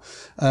 Maybe not.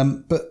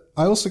 But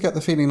I also get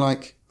the feeling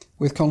like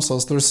with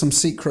consoles, there is some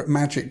secret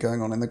magic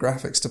going on in the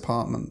graphics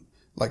department,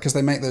 like because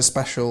they make those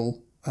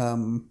special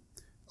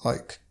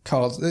like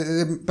cards.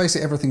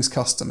 Basically, everything's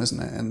custom, isn't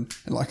it? And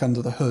like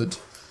under the hood.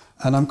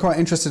 And I'm quite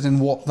interested in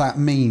what that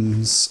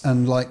means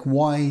and like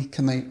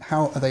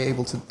how are they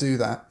able to do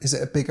that? Is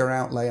it a bigger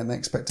outlay and they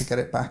expect to get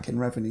it back in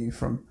revenue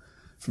from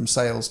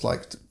sales,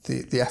 like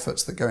the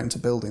efforts that go into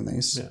building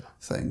these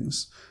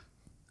things?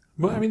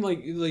 Well, I mean, like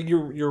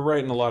you're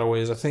right in a lot of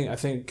ways. I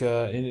think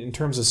in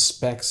terms of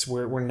specs,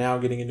 we're now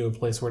getting into a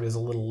place where it is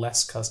a little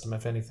less custom,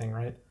 if anything,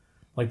 right?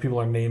 Like people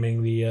are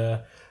naming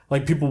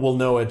like people will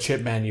know a chip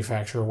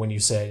manufacturer when you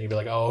say it. You'd be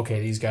like, oh, okay,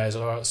 these guys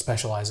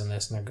specialize in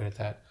this and they're good at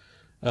that.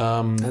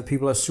 And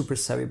people are super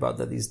savvy about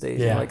that these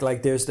days. Yeah.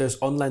 Like there's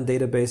online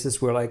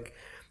databases where like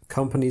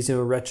companies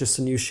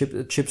register new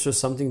chips or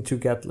something to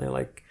get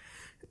like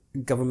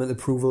government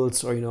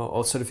approvals or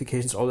all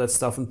certifications, all that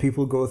stuff, and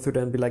people go through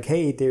that and be like,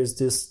 hey, there's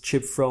this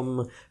chip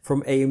from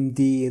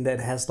AMD and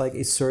that has like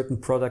a certain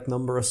product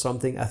number or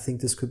something. I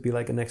think this could be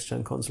like a next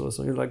gen console or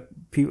something. Like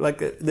people like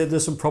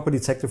there's some proper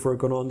detective work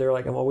going on there.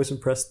 Like I'm always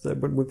impressed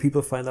when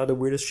people find out the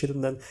weirdest shit,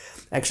 and then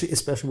actually,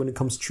 especially when it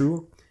comes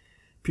true,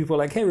 people are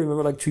like, hey,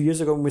 remember like 2 years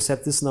ago when we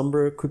said this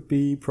number could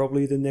be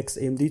probably the next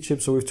AMD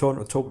chip? So we've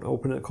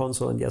opened a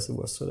console, and yes, it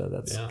was. So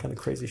that's kind of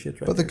crazy shit,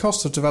 right? But the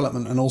cost of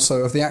development and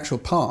also of the actual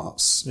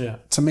parts,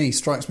 to me,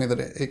 strikes me that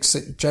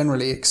it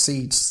generally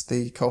exceeds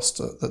the cost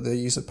that the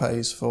user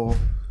pays for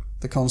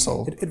the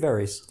console. It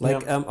varies.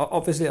 Like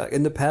obviously,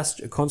 in the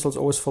past, consoles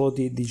always followed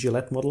the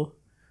Gillette model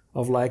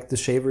of like the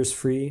shaver is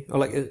free or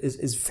like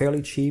is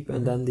fairly cheap,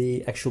 and then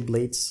the actual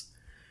blades,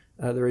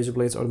 the razor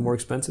blades, are the more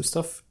expensive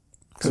stuff.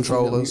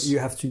 Controllers. You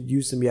have to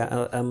use them,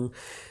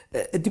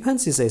 it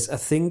depends these days. I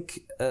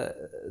think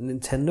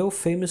Nintendo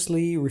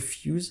famously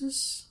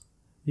refuses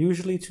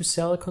usually to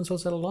sell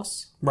consoles at a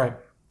loss. Right.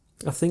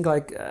 I think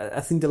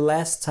the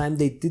last time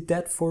they did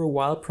that for a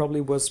while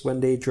probably was when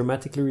they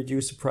dramatically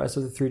reduced the price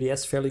of the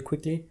 3DS fairly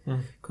quickly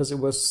because it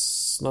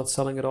was not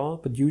selling at all.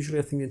 But usually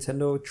I think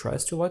Nintendo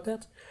tries to avoid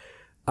that.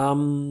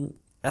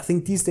 I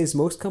think these days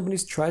most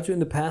companies try to. In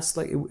the past,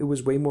 like it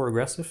was way more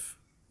aggressive.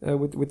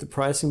 With the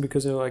pricing,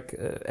 because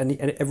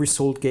every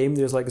sold game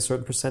there's like a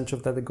certain percentage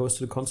of that goes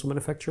to the console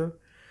manufacturer,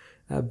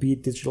 be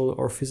it digital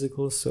or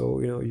physical. So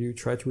you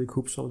try to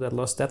recoup some of that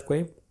loss that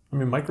way. I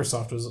mean,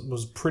 Microsoft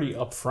was pretty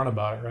upfront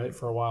about it, right?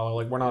 For a while,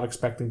 like we're not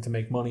expecting to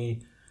make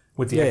money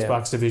with the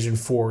Xbox division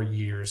for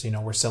years.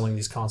 We're selling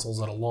these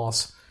consoles at a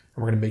loss,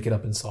 and we're going to make it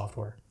up in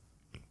software.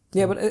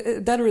 Yeah,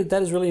 but that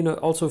is really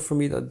also for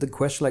me the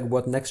question, like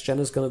what next gen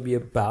is going to be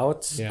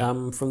about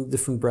from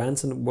different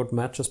brands, and what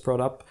Matt just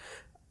brought up.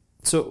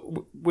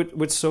 So with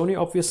Sony,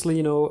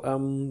 obviously,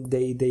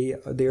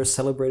 they are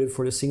celebrated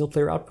for the single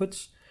player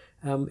outputs.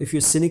 If you're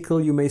cynical,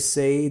 you may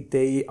say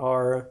they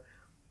are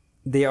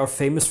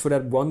famous for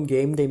that one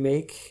game they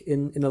make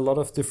in a lot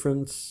of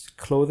different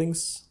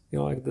clothings.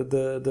 Like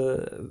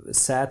the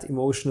sad,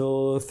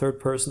 emotional,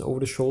 third person over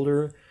the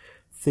shoulder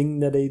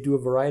thing that they do a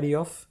variety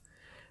of.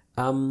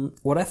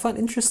 What I find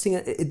interesting,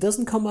 it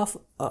doesn't come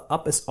up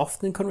as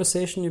often in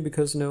conversation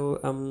because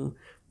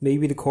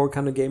maybe the core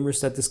kind of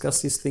gamers that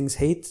discuss these things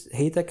hate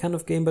that kind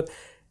of game, but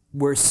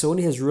where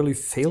Sony has really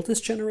failed this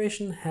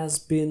generation has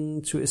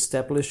been to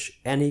establish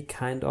any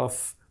kind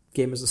of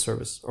game as a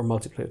service or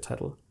multiplayer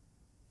title.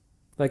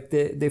 Like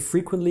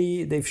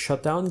they've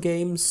shut down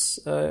games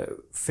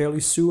fairly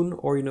soon,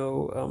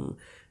 or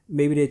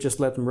maybe they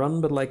just let them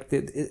run, but like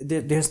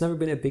there's never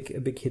been a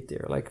big hit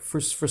there. Like for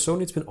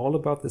Sony, it's been all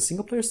about the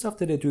single player stuff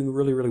that they're doing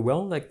really, really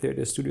well. Like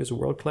their studios are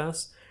world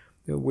class,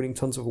 winning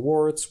tons of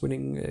awards,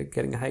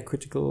 getting high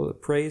critical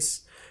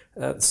praise,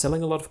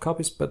 selling a lot of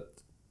copies. But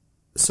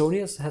Sony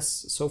has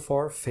so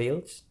far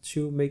failed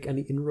to make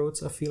any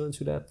inroads, I feel,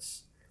 into that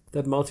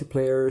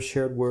multiplayer,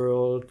 shared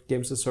world,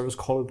 games as a service,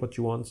 call it what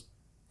you want,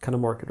 kind of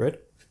market, right?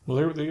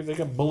 Well, they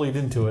got bullied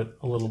into it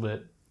a little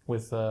bit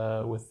with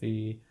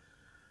the.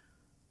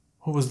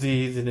 What was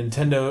the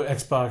Nintendo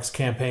Xbox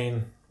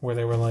campaign where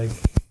they were like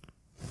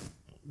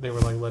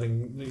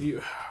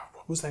letting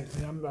was that?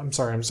 I'm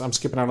sorry, I'm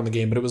skipping out on the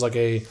game, but it was like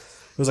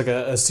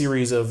a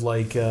series of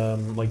like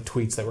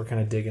tweets that were kind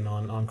of digging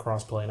on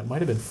crossplay, and it might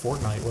have been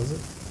Fortnite, was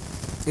it?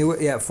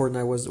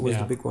 Fortnite was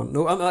the big one.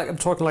 No, I'm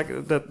talking like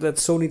that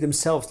Sony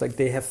themselves, like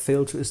they have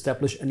failed to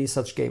establish any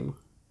such game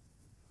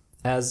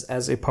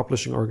as a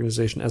publishing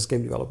organization, as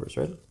game developers,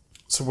 right?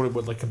 So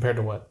what like compared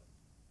to what?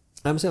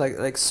 I'm saying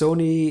like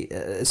Sony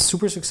is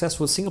super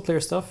successful with single player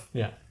stuff.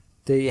 Yeah.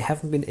 They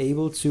haven't been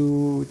able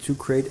to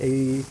create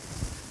a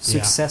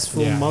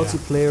successful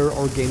multiplayer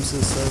or games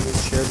as a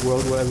service, shared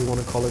world, whatever you want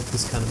to call it,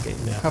 this kind of game.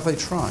 Yeah. Have they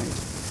tried?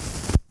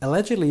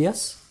 Allegedly,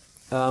 yes.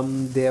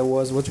 There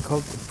was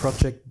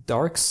Project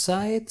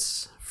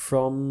Darkside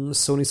from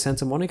Sony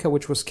Santa Monica,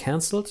 which was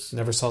cancelled.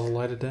 Never saw the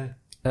light of day.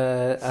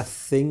 I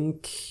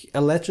think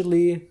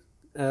allegedly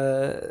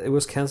it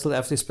was cancelled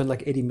after they spent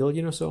like 80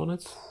 million or so on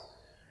it.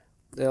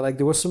 Like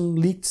there was some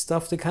leaked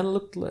stuff that kind of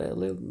looked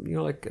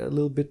like a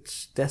little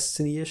bit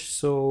Destiny-ish,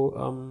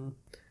 so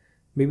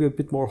maybe a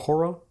bit more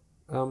horror,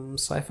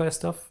 sci-fi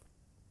stuff.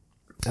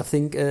 I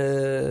think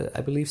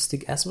I believe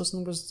Stig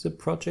Asmussen was the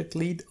project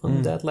lead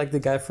on that, like the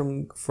guy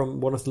from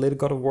one of the later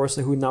God of Wars,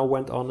 who now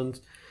went on and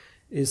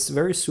is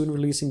very soon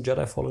releasing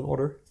Jedi Fallen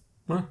Order.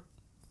 Huh.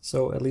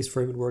 So at least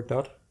for him it worked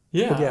out.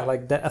 Yeah, but yeah,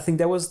 like that. I think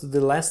that was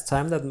the last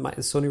time that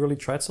Sony really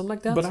tried something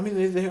like that. But I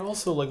mean, they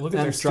also like look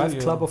at their Drive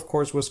studio. Club, of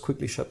course, was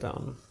quickly shut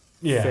down.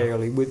 Yeah,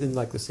 fairly within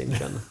like the same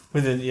gen.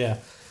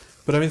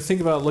 But I mean,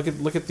 think about look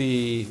at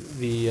the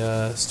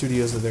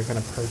studios that they're kind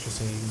of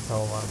purchasing. You can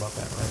tell a lot about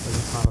that, right?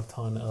 There's not a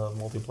ton of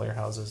multiplayer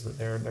houses that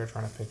they're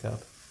trying to pick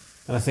up,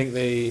 and I think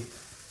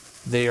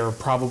they are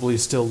probably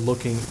still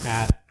looking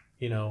at,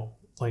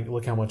 like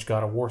look how much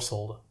God of War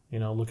sold.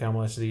 Look how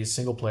much these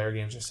single player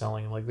games are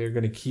selling. Like they're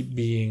going to keep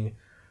being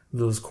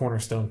those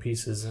cornerstone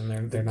pieces,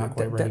 and they're not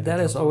quite ready. That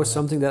is always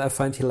something that I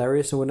find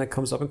hilarious, and when that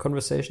comes up in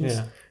conversations.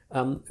 Yeah.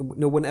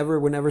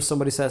 Whenever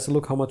somebody says,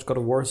 "Look how much God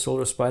of War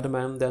sold," or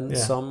Spider-Man, then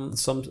some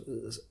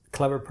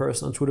clever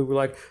person on Twitter will be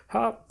like,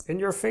 "Ha! In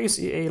your face,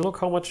 EA! Look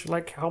how much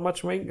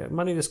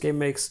money this game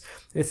makes."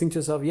 And you think to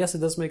yourself, "Yes, it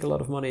does make a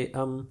lot of money."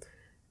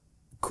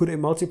 Could a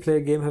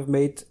multiplayer game have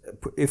made,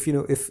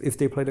 if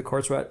they play the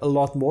cards right, a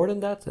lot more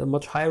than that, a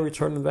much higher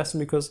return on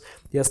investment? Because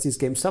yes, these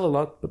games sell a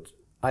lot, but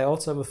I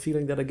also have a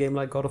feeling that a game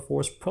like God of War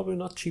is probably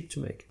not cheap to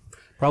make.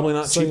 Probably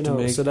not cheap to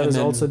make. So that is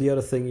also the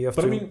other thing you have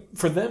to... But I mean,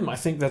 for them, I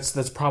think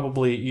that's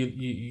probably...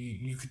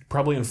 You could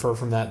probably infer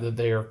from that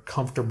they are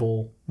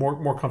comfortable,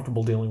 more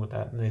comfortable dealing with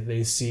that. And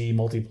they see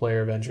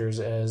multiplayer ventures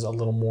as a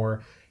little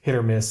more hit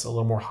or miss, a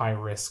little more high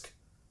risk.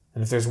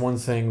 And if there's one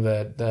thing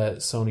that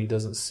Sony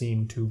doesn't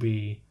seem to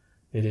be,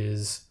 it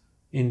is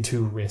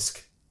into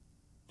risk.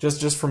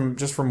 Just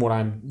from what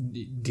I'm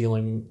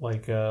dealing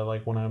like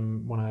when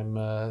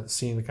I'm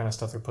seeing the kind of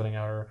stuff they're putting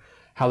out, or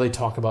how they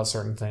talk about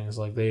certain things,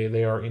 like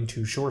they are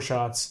into sure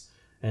shots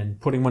and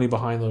putting money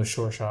behind those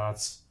sure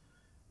shots,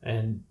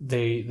 and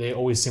they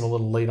always seem a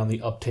little late on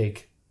the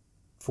uptake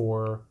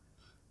for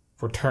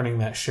turning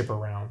that ship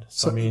around.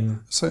 So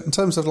in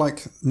terms of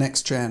like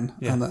next gen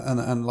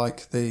and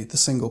like the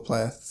single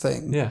player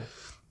thing,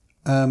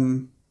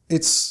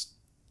 it's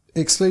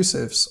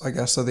exclusives, I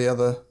guess, are the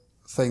other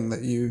thing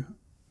that you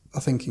are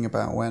thinking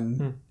about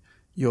when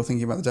you're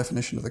thinking about the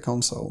definition of the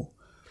console.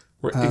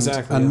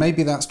 Exactly. And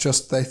maybe that's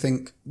just, they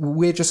think,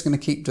 we're just going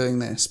to keep doing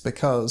this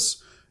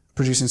because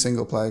producing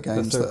single player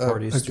games that are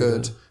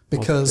good,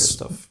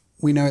 because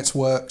we know it's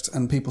worked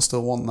and people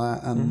still want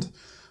that, and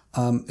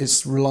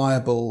it's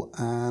reliable,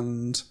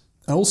 and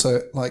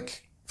also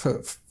like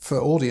for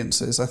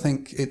audiences, I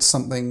think it's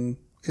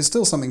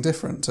still something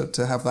different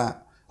to have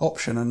that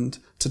option and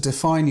to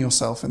define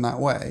yourself in that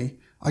way.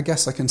 I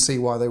guess I can see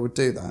why they would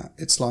do that.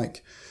 It's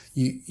like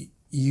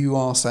you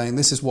are saying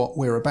this is what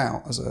we're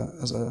about as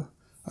a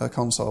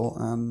console,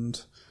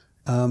 and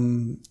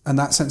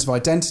that sense of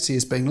identity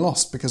is being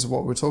lost because of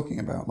what we're talking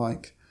about.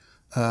 Like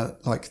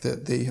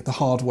the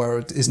hardware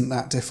isn't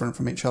that different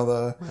from each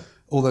other. Right.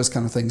 All those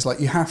kind of things. Like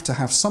you have to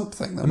have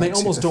something that. And they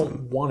almost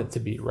don't want it to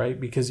be, right?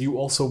 Because you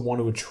also want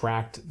to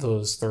attract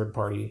those third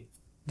party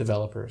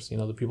developers.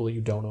 The people that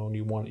you don't own.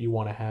 You want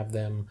to have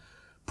them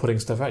putting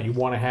stuff out. You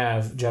want to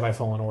have Jedi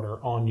Fallen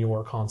Order on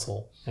your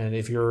console, and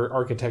if your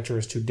architecture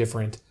is too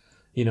different,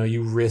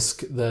 you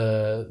risk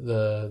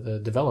the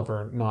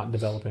developer not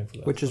developing for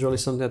that. Which is really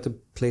something that the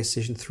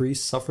PlayStation 3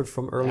 suffered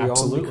from early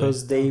on,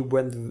 because they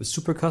went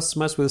super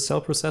customized with a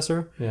cell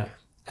processor. Yeah.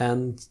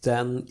 And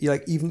then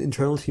even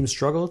internal teams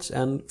struggled,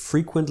 and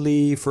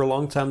frequently for a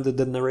long time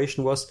the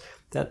narration was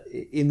that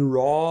in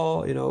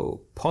raw,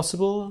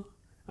 possible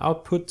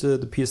output, the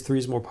PS3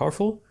 is more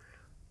powerful,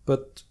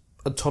 but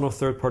a ton of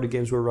third-party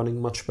games were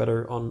running much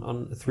better on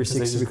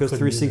 360 because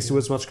 360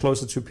 was much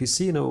closer to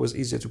PC. It was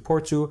easier to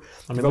port to.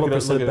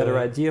 Developers had a better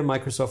idea.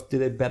 Microsoft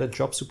did a better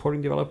job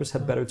supporting developers,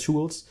 had better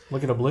tools.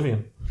 Look at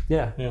Oblivion.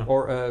 Yeah.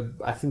 Or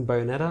I think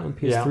Bayonetta on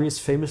PS3 is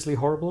famously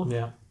horrible.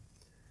 Yeah.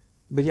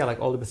 But yeah, like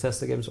all the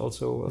Bethesda games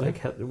also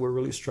were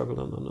really struggling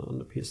on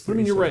the PS3. But I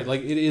mean, you're right.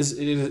 Like it is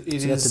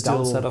that's the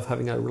downside of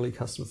having a really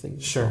custom thing.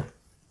 Sure,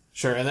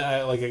 and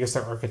I guess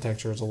their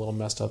architecture is a little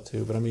messed up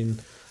too. But I mean,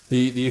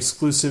 the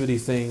exclusivity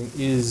thing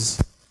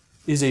is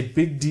a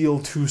big deal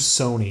to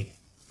Sony.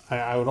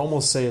 I would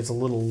almost say it's a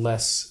little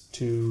less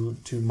to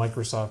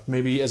Microsoft.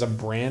 Maybe as a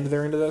brand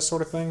they're into that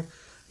sort of thing,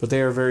 but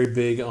they are very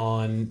big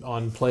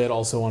on play it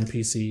also on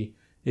PC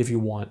if you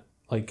want.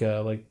 Like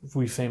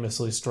we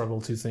famously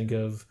struggle to think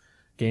of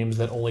games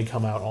that only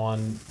come out on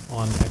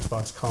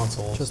Xbox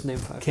consoles. Just name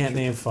 5. Can't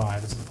name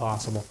 5. It's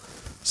impossible.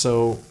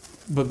 So,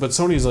 but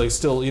Sony's like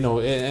still,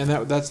 and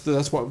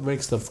that's what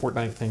makes the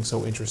Fortnite thing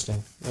so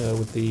interesting.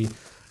 With the,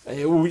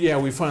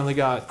 we finally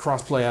got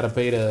crossplay out of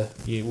beta.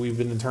 We've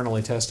been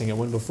internally testing it.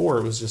 When before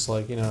it was just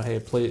like, hey,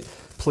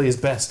 plays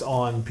best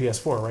on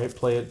PS4, right?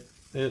 Play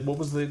it. What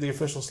was the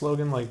official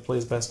slogan? Like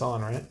plays best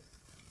on, right?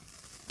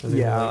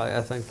 Yeah,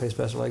 I think plays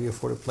best like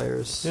for the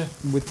players. Yeah.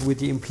 With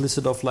the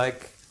implicit of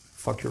like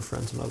fuck your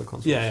friends on other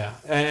consoles. Yeah,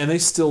 and they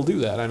still do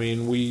that. I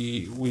mean,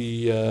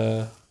 we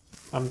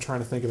I'm trying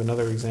to think of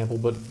another example,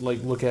 but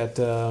like look at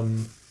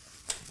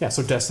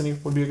so Destiny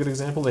would be a good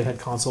example. They had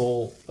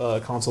console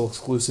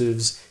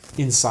exclusives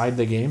inside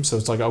the game, so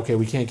it's like, okay,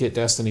 we can't get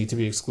Destiny to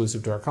be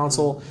exclusive to our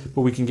console,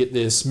 but we can get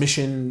this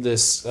mission,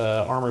 this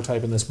armor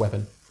type, and this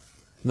weapon.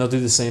 And they'll do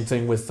the same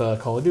thing with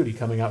Call of Duty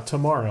coming out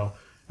tomorrow.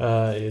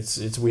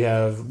 We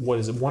have, what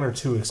is it, 1 or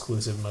 2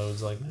 exclusive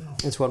modes like now?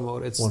 It's one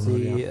mode. It's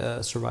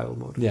survival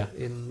mode. Yeah.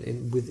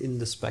 Within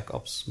the Spec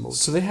Ops mode.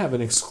 So they have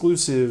an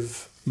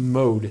exclusive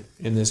mode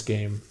in this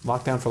game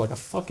locked down for like a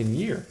fucking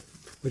year.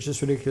 Which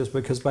is ridiculous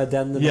because by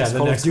then the next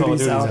Call of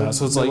Duty's out.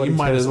 So it's like you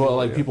might as well,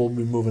 like, yeah. people will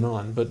be moving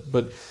on.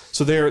 But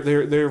so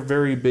they're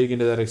very big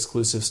into that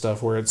exclusive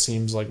stuff where it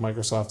seems like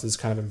Microsoft has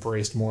kind of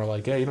embraced more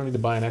like, yeah, you don't need to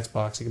buy an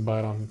Xbox, you can buy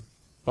it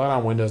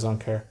on Windows, I don't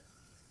care.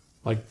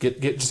 Like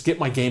just get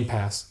my Game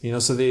Pass,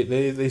 So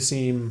they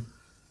seem,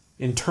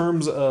 in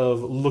terms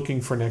of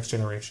looking for next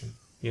generation,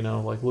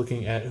 like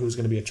looking at who's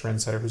going to be a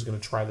trendsetter, who's going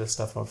to try this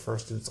stuff out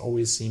first. It's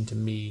always seemed to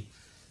me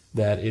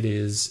that it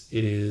is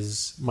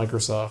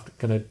Microsoft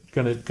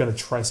gonna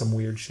try some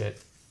weird shit.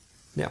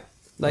 Yeah,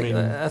 like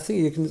I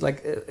think you can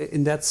like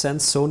in that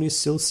sense, Sony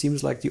still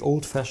seems like the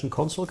old-fashioned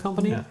console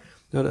company. Yeah.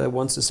 That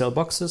wants to sell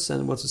boxes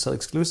and wants to sell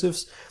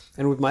exclusives.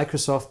 And with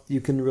Microsoft,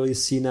 you can really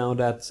see now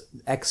that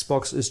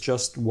Xbox is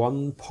just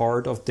one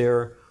part of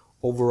their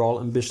overall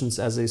ambitions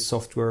as a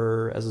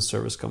software as a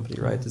service company,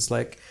 right? Mm-hmm. It's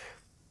like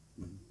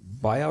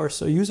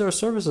use our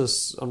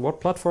services on what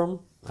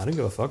platform? I don't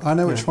give a fuck. I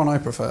know which one I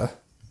prefer,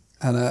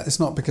 and it's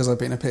not because I've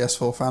been a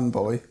PS4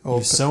 fanboy or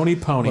Sony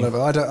pony.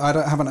 Whatever.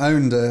 I haven't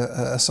owned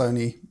a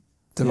Sony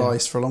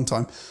device for a long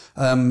time.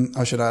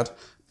 I should add.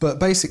 But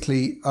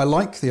basically, I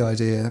like the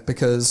idea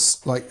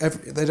because like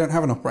they don't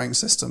have an operating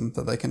system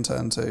that they can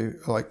turn to.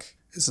 Like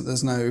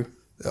there's no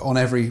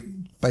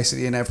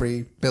basically in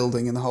every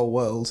building in the whole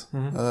world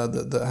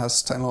that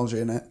has technology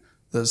in it.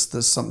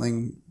 There's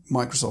something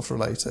Microsoft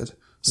related.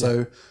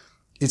 So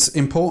it's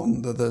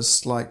important that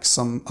there's like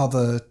some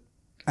other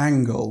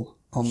angle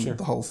on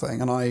the whole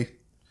thing, and I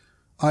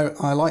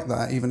like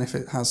that even if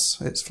it has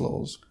its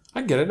flaws.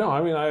 I get it. No,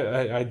 I mean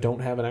I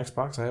don't have an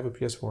Xbox. I have a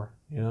PS4.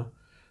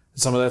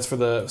 Some of that's for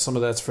the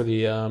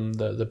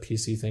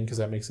PC thing because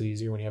that makes it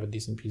easier when you have a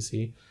decent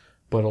PC.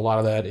 But a lot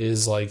of that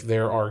is like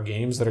there are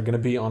games that are going to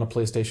be on a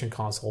PlayStation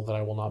console that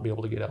I will not be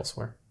able to get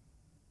elsewhere.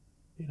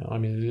 I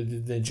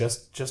mean, they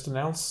just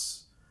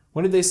announced,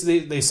 when did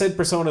they said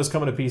Persona is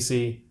coming to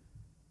PC,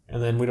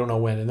 and then we don't know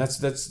when. And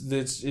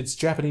it's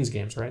Japanese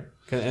games, right?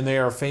 And they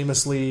are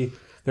famously,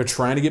 they're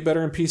trying to get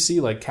better in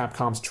PC. Like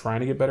Capcom's trying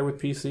to get better with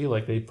PC.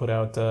 Like they put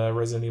out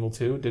Resident Evil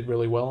 2, did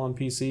really well on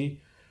PC.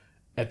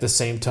 At the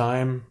same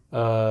time,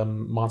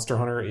 Monster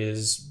Hunter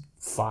is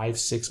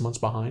 5-6 months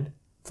behind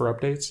for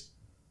updates.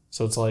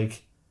 So it's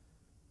like,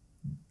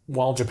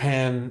 while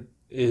Japan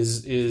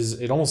is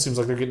it almost seems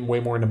like they're getting way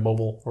more into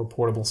mobile or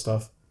portable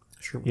stuff.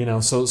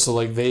 Sure. So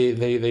like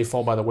they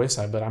fall by the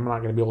wayside, but I'm not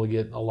going to be able to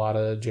get a lot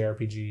of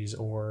JRPGs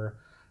or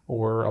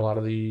a lot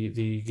of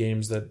the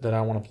games that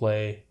I want to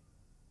play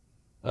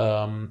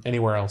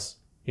anywhere else.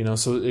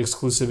 So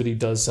exclusivity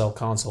does sell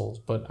consoles,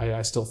 but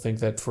I still think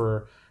that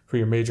for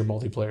your major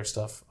multiplayer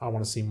stuff, I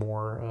want to see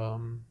more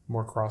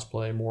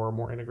crossplay,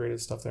 more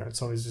integrated stuff there. And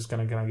Sony's just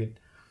gonna get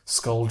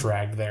skull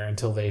dragged there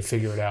until they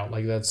figure it out.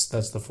 Like that's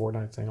the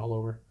Fortnite thing all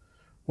over.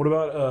 What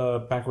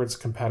about backwards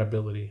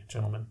compatibility,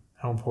 gentlemen?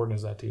 How important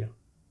is that to you?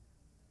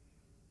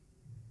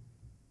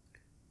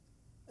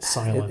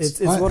 Silence.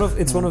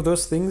 It's one of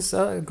those things.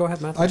 Go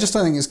ahead, Matt. I just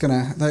don't think it's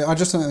gonna. I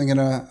just don't think they're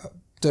gonna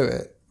do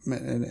it.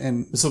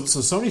 So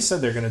Sony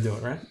said they're gonna do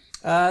it, right?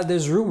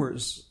 There's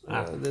rumors.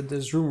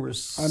 There's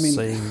rumors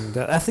saying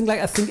that. I think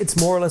it's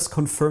more or less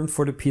confirmed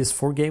for the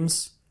PS4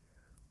 games.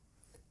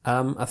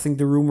 I think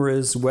the rumor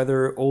is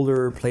whether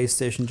older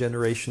PlayStation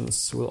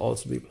generations will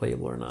also be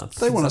playable or not.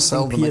 They want to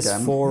sell them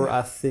again. PS4,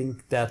 I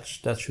think that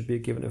should be a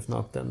given. If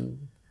not,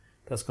 then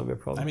that's going to be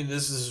a problem. I mean,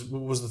 this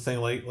was the thing.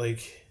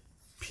 Like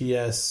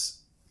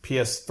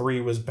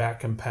PS3 was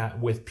back compat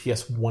with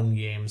PS1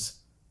 games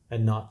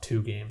and not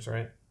 2 games,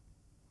 right?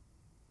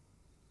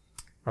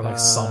 Or like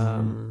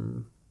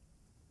some.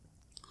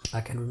 I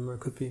can't remember. It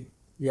could be.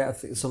 Yeah,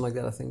 something like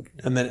that. I think.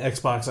 And then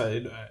Xbox,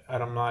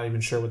 I'm not even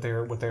sure what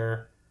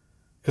they're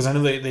because I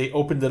know they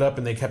opened it up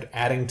and they kept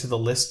adding to the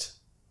list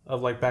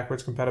of like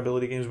backwards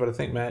compatibility games. But I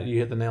think Matt, you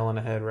hit the nail on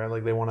the head, right?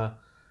 Like they want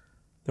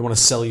to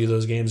sell you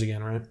those games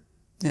again, right?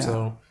 Yeah.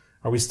 So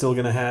are we still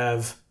gonna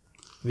have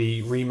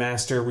the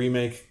remaster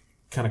remake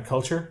kind of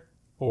culture,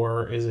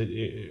 or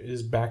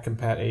is back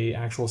compat a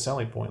actual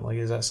selling point? Like,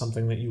 is that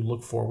something that you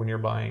look for when you're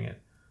buying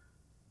it?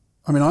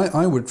 I mean,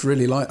 I would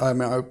really like. I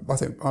mean, I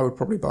think I would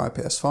probably buy a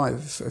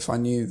PS5 if I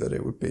knew that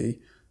it would be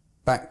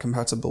back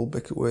compatible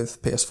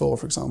with PS4,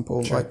 for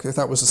example. Sure. Like if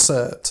that was a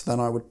cert,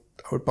 then I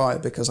would buy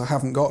it because I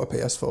haven't got a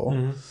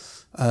PS4.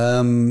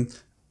 Mm-hmm.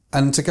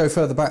 And to go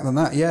further back than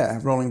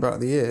that, rolling back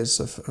the years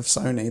of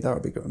Sony, that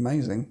would be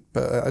amazing.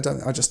 But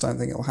I just don't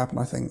think it'll happen.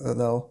 I think that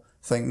they'll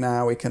think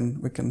now we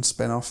can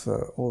spin off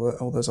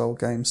all those old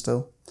games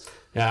still.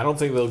 Yeah, I don't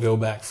think they'll go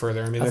back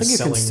further. I mean, I think you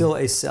selling... can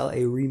still sell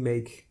a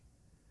remake.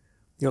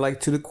 You know,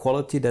 like to the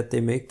quality that they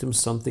make them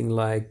something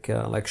like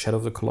Shadow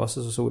of the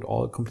Colossus, or so with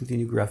all completely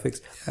new graphics.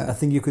 Yeah. I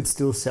think you could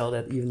still sell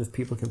that even if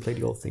people can play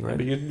the old thing, right?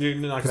 But you're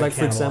not going to like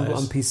for example,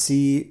 on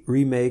PC,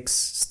 remakes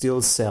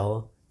still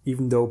sell,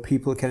 even though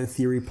people can in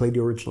theory play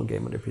the original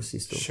game on their PC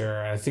still.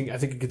 Sure, I think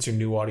it gets your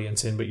new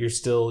audience in, but you're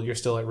still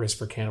at risk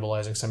for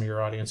cannibalizing some of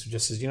your audience who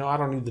just says, I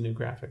don't need the new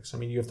graphics. I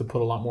mean, you have to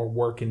put a lot more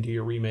work into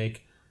your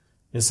remake.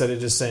 Instead of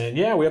just saying,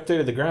 we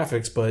updated the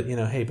graphics, but,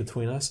 hey,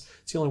 between us,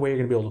 it's the only way you're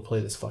going to be able to play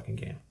this fucking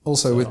game.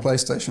 Also, with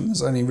PlayStation,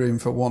 there's only room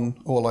for one,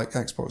 or like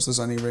Xbox, there's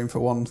only room for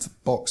one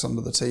box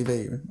under the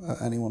TV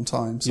at any one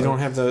time. So. You don't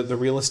have the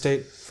real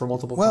estate for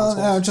multiple consoles?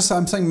 Well,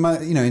 I'm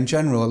saying, in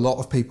general, a lot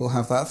of people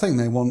have that thing.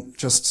 They want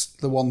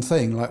just the one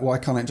thing. Like, why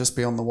can't it just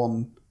be on the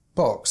one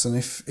box? And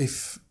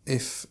if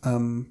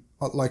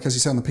like, as you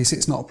say, on the PC,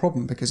 it's not a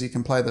problem because you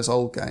can play those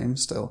old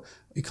games still.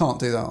 You can't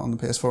do that on the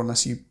PS4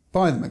 unless you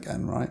buy them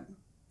again, right?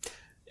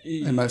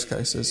 In most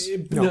cases.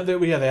 No,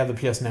 they have the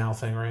PS Now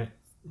thing, right?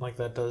 Like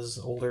that does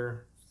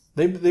older...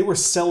 They were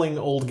selling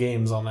old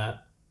games on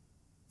that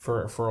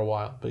for a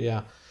while. But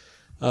yeah,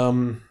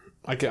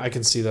 I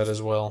can see that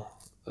as well.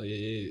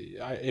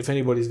 If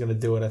anybody's going to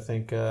do it, I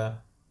think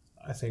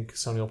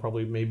Sony will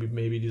probably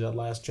maybe do that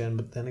last gen.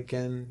 But then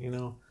again,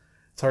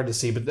 it's hard to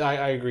see. But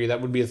I agree.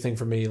 That would be a thing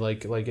for me,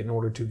 like in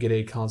order to get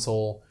a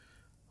console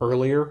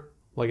earlier...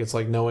 Like, it's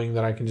like knowing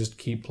that I can just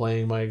keep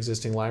playing my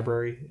existing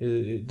library.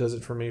 It does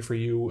it for me. For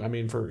you, I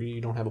mean, for you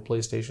don't have a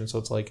PlayStation, so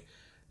it's like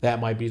that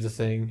might be the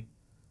thing.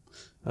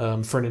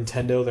 For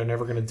Nintendo, they're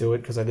never going to do it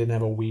because I didn't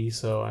have a Wii,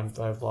 so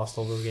I've lost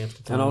all those games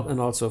to time.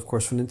 And also, of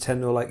course, for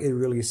Nintendo, like it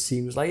really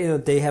seems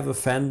like they have a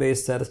fan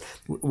base that is,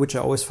 which I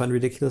always find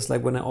ridiculous.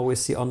 Like when I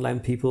always see online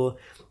people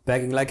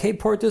begging, like, "Hey,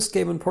 port this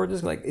game and port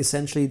this." Like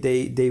essentially,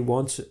 they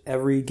want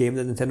every game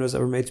that Nintendo has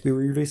ever made to be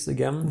released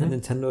again, and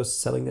Nintendo is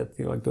selling that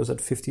like those at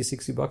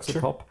 $50-$60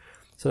 a pop.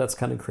 So that's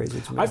kind of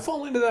crazy to me. I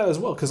fall into that as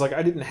well because like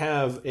I didn't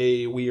have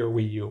a Wii or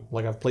Wii U.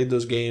 Like I've played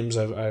those games.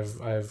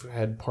 I've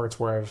had parts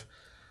where I've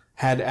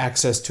had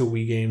access to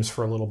Wii games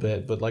for a little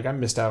bit, but like I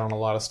missed out on a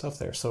lot of stuff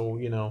there. So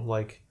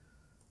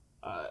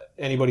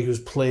anybody who's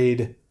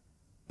played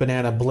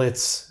Banana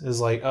Blitz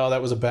is like, oh,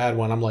 that was a bad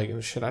one. I'm like, oh,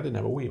 shit, I didn't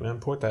have a Wii, man.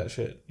 Port that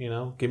shit.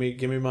 Give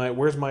me my.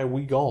 Where's my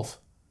Wii Golf?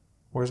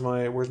 Where's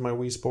my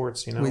Wii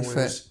Sports? Wii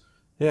Fit.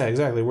 Yeah,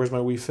 exactly. Where's my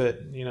Wii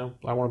Fit?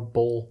 I want a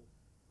bowl.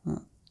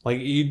 Like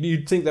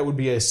you'd think that would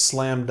be a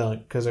slam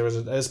dunk because there was,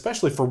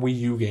 especially for Wii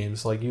U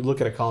games. Like you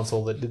look at a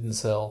console that didn't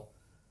sell.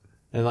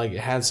 And like it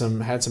had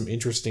some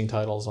interesting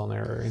titles on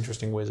there, or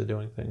interesting ways of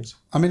doing things.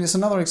 I mean, it's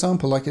another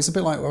example. Like it's a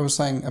bit like what I was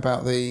saying about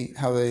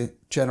how the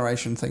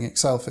generation thing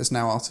itself is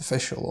now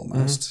artificial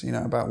almost.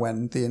 About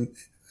when the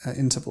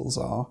intervals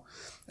are.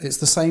 It's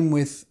the same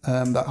with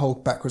that whole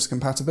backwards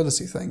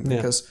compatibility thing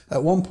because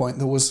at one point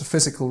there was a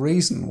physical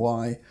reason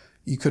why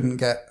you couldn't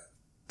get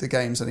the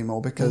games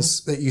anymore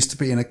because it used to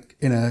be in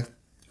a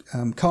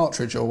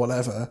cartridge or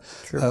whatever,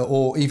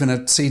 or even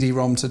a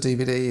CD-ROM to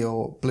DVD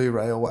or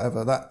Blu-ray or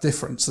whatever. That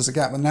difference, there's a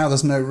gap, and now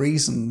there's no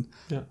reason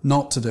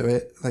not to do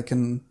it. They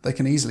can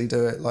easily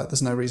do it. Like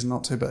there's no reason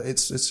not to, but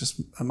it's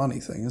just a money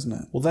thing, isn't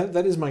it? Well,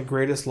 that is my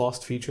greatest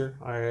lost feature.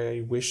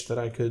 I wish that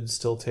I could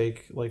still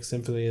take like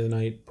Symphony of the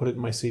Night, put it in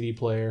my CD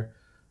player,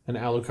 and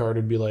Alucard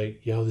would be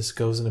like, "Yo, this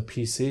goes in a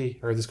PC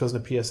or this goes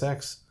in a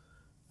PSX,"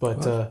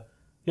 but.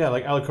 Yeah,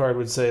 like Alucard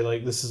would say,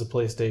 like, this is a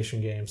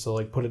PlayStation game, so,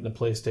 like, put it in a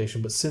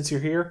PlayStation. But since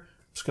you're here,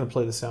 I'm just going to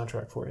play the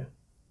soundtrack for you.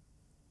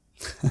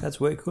 That's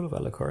way cool of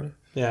Alucard.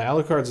 Yeah,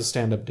 Alucard's a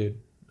stand-up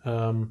dude.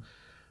 How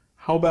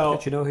about...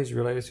 Did you know he's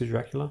related to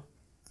Dracula?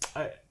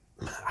 I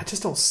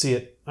just don't see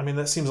it. I mean,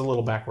 that seems a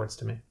little backwards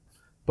to me.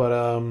 But,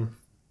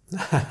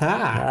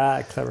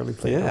 cleverly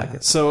played. Yeah. Like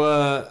it.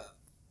 So,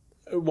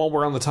 while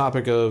we're on the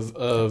topic of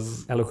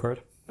Alucard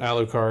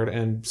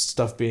and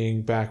stuff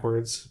being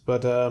backwards,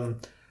 but how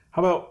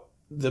about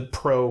the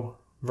pro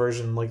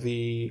version, like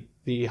the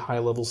high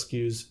level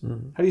SKUs?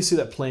 How do you see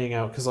that playing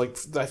out? Because like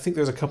I think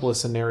there's a couple of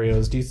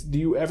scenarios. Do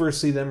you ever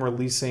see them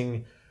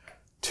releasing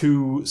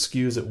 2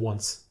 SKUs at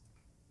once?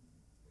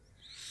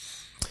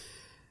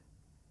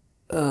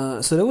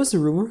 So there was a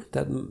rumor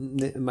that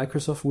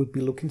Microsoft would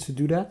be looking to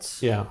do that.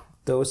 Yeah.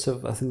 Those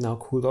have, I think, now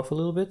cooled off a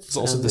little bit. It's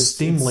also And the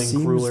Steam Link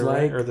seems ruler,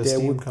 right? like Or the there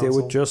Steam would, console.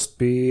 There would just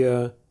be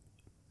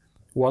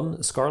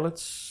one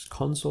Scarlet's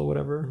console,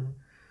 whatever.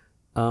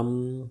 I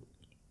mean,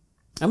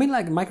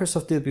 like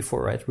Microsoft did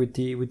before, right? With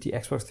the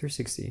Xbox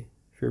 360.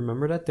 If you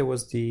remember that, there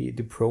was the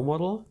Pro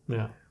model.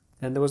 Yeah.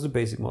 And there was the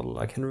basic model.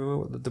 I can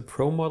remember that the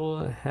Pro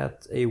model had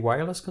a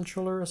wireless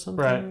controller or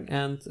something, Right.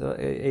 and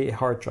a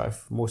hard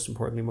drive. Most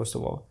importantly, most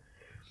of all.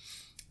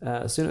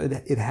 So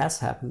it has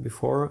happened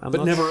before.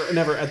 But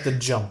never at the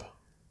jump.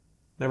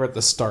 Never at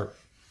the start.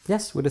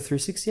 Yes, with the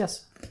 360,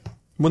 yes.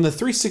 When the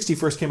 360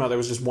 first came out, there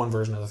was just one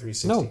version of the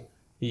 360. No.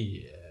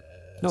 Yeah.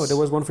 No, there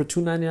was one for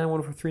 $2.99,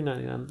 one for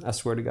 $3.99. I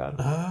swear to God.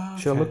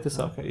 Shall I look this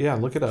up? Okay. Yeah,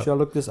 look it up. Shall I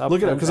look this up?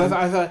 Look it up, because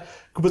I thought...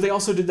 But they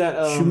also did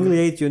that...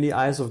 humiliate you in the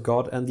eyes of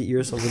God and the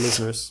ears of the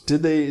listeners.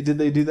 Did they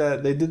do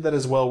that? They did that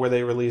as well, where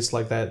they released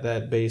like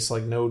that base,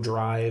 like no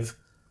drive,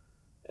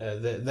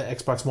 the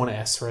Xbox One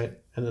S, right?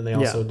 And then they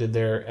also did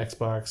their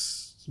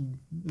Xbox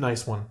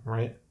nice one,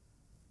 right?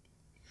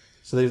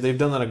 So they've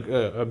done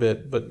that a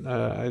bit, but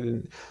I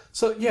didn't.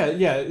 So yeah,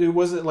 it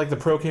wasn't like the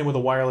Pro came with a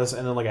wireless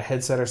and then like a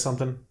headset or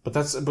something.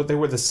 But they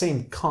were the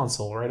same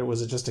console, right? Or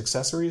was it just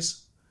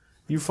accessories?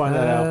 You find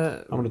that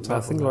out. I'm going to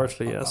talk. I think about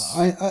largely yes.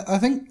 I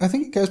think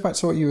it goes back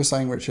to what you were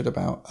saying, Richard,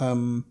 about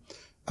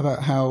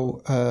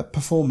how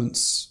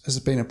performance has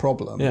been a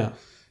problem. Yeah.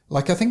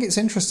 Like, I think it's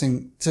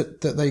interesting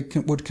that they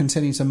would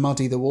continue to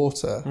muddy the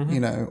water, you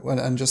know,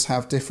 and just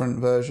have different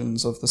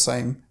versions of the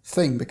same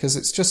thing, because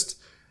it's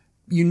just,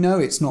 you know,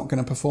 it's not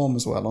going to perform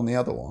as well on the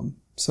other one.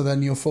 So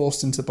then you're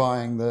forced into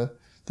buying the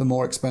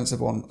more expensive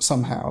one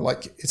somehow.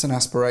 Like, it's an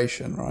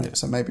aspiration, right? Yeah.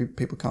 So maybe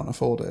people can't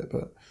afford it,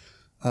 but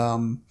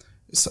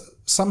so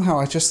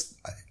somehow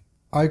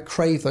I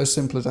crave those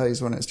simpler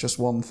days when it's just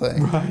one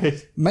thing.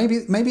 Right. Maybe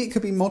it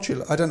could be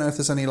modular. I don't know if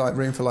there's any like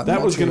room for like that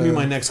modular. was going to be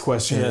my next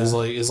question. Yeah.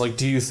 Is like,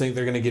 do you think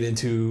they're going to get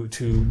into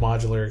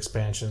modular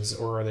expansions,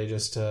 or are they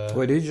just?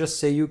 Wait, did you just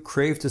say you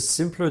crave the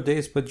simpler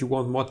days, but you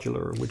want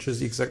modular, which is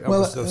the exact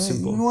opposite of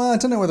simple? Well, I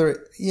don't know whether it.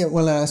 Yeah,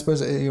 well, I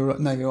suppose you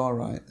are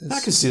right.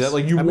 I can see that.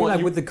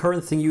 Like with the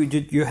current thing,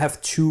 you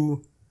have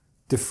two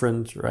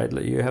different, right?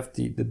 Like you have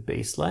the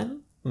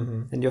baseline,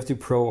 and you have the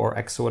Pro or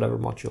X or whatever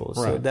modules.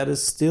 Right. So that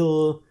is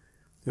still,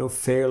 you know,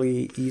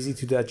 fairly easy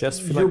to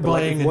digest. You're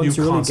buying a new once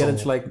you really console. get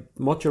into like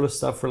modular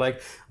stuff, for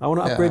like, I want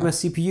to upgrade my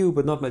CPU,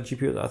 but not my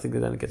GPU. I think that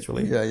then it gets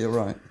really. Yeah, you're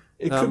right.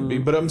 It could be,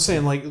 but I'm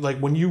saying like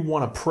when you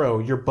want a Pro,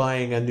 you're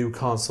buying a new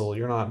console.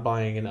 You're not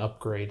buying an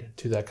upgrade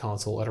to that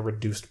console at a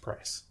reduced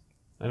price.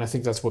 And I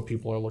think that's what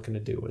people are looking to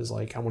do. Is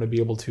like, I want to be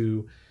able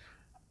to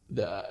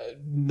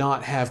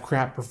not have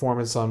crap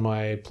performance on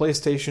my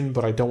PlayStation,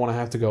 but I don't want to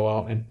have to go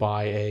out and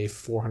buy a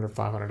 $400,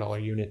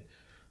 $500 unit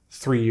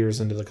 3 years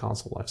into the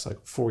console life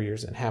cycle, 4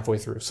 years and halfway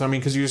through. So I mean,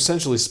 because you're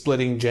essentially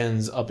splitting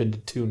gens up into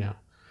two now.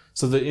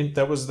 So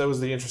that was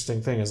the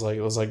interesting thing. Is like,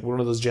 it was like one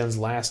of those gens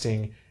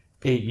lasting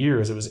 8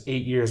 years. It was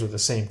 8 years with the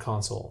same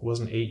console. It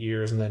wasn't 8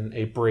 years and then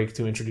a break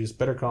to introduce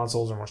better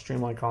consoles or more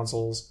streamlined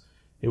consoles.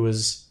 It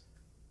was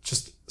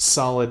just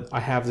solid.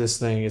 I have this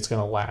thing. It's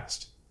going to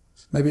last.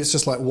 Maybe it's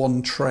just like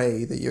one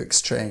tray that you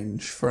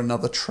exchange for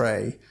another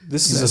tray.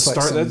 This is a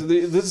Star.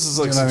 This is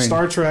like some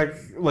Star Trek.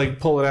 Like,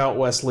 pull it out,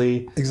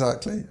 Wesley.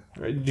 Exactly.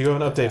 Do you have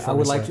an update for me? I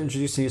would like to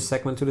introduce a new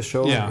segment to the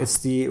show. Yeah. It's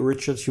the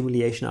Richard's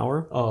Humiliation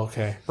Hour. Oh,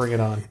 okay. Bring it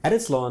on. At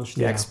its launch,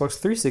 the Xbox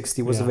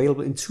 360 was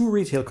available in two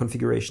retail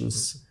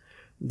configurations.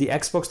 The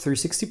Xbox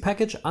 360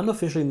 package,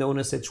 unofficially known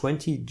as a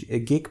 20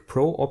 gig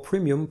Pro or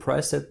Premium,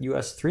 priced at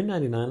US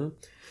 $399,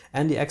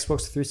 and the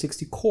Xbox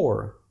 360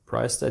 Core,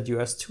 priced at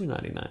US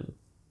 $299.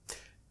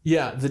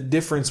 Yeah, the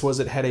difference was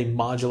it had a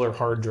modular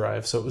hard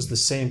drive, so it was the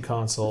same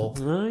console,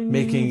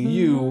 making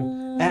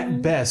you,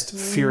 at best,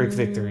 Pyrrhic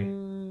victory.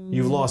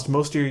 You've lost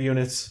most of your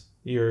units,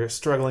 you're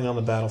struggling on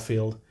the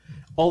battlefield.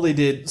 All they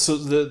did, so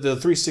the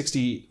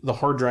 360, the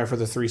hard drive for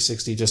the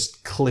 360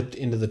 just clipped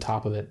into the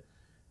top of it.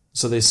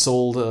 So they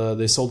sold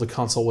the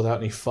console without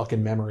any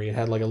fucking memory. It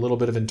had like a little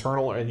bit of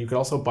internal, and you could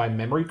also buy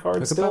memory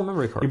cards. You could buy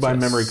memory cards. You buy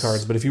memory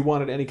cards, but if you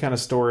wanted any kind of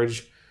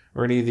storage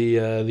or any of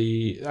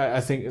the I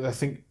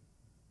think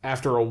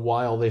after a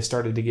while they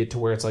started to get to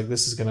where it's like,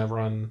 this is going to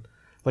run,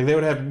 like they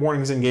would have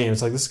warnings in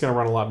games like, this is going to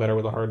run a lot better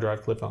with a hard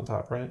drive clipped on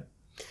top, right?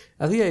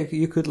 I think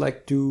you could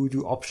like do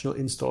optional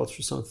installs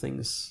for some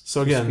things.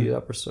 So again, speed it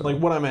up or so. Like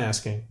what I'm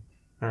asking,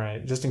 all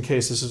right, just in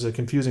case this is a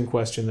confusing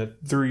question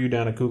that threw you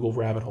down a Google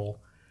rabbit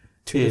hole.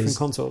 Two different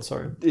consoles,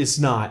 sorry. It's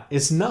not.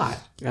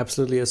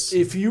 Absolutely is.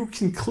 If you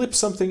can clip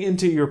something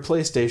into your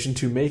PlayStation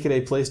to make it a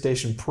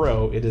PlayStation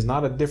Pro, it is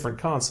not a different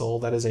console.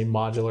 That is a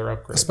modular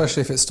upgrade. Especially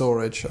if it's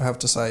storage, I have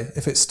to say.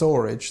 If it's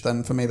storage,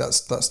 then for me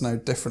that's no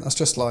different. That's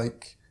just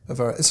like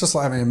it's just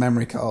like having a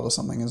memory card or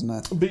something, isn't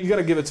it? But you got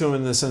to give it to him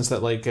in the sense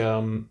that like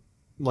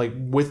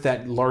with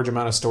that large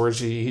amount of storage,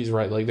 he's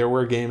right. Like there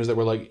were games that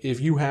were like, if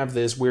you have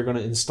this, we're going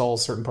to install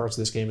certain parts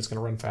of this game. It's going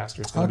to run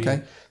faster. It's going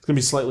to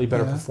be slightly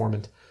better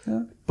performant.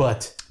 Yeah.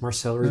 But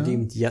Marcel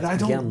redeemed yet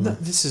again.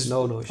 This is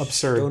no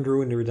absurd. Don't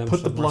ruin the redemption.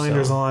 Put the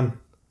blinders on.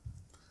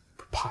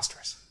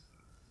 Preposterous.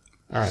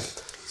 All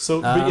right.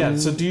 So, but yeah.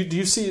 So, do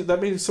you see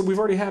that? Means so we've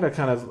already had a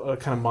kind of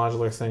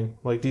modular thing.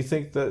 Like, do you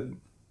think that?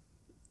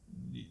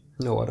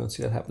 No, I don't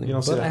see that happening. You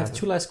don't see that I have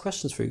happening. 2 last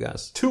questions for you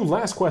guys. 2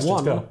 last questions.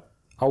 One, Go.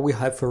 are we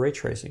hyped for ray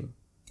tracing?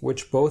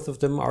 Which both of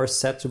them are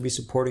set to be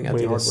supporting at the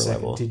Wait a hardware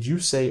second. level. Did you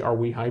say are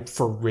we hyped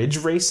for Ridge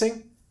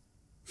Racing?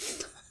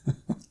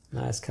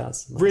 Nice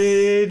cuts. Nice.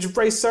 Ridge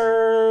Racer.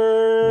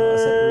 No, I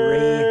said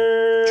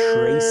ray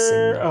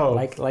tracing. Oh.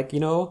 Like you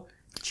know.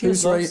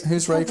 Who's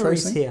ray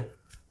tracing? Here.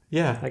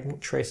 Yeah. Like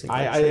tracing.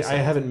 I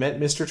haven't met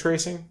Mr.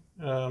 Tracing.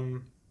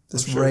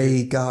 This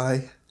Ray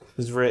guy.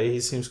 This Ray, he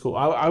seems cool.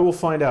 I will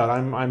find out.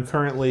 I'm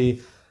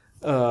currently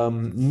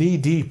knee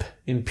deep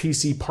in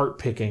PC part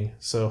picking,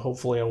 so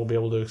hopefully I will be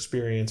able to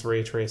experience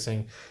ray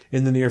tracing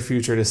in the near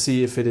future to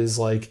see if it is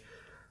like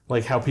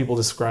how people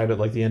describe it,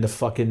 like the end of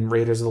fucking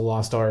Raiders of the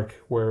Lost Ark,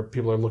 where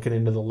people are looking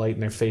into the light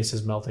and their face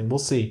is melting. We'll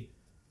see.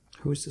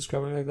 Who's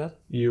describing it like that?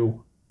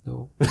 You.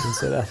 No, I didn't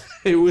say that.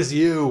 It was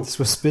you. This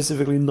was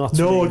specifically not.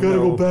 No, me, I gotta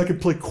go back and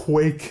play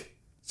Quake.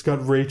 It's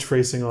got ray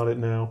tracing on it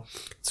now.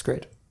 It's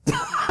great.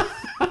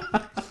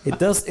 It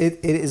does.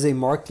 It is a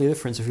markedly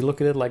difference. If you look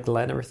at it like the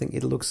light and everything,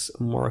 it looks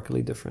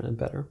markedly different and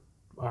better.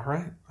 All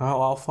right,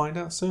 I'll find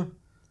out soon.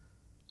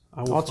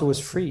 Also, it's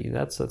free.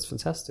 That's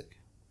fantastic.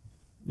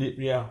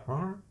 Yeah, all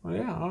right. Well,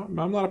 yeah,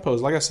 I'm not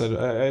opposed. Like I said,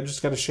 I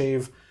just got to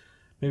shave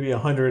maybe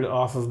 100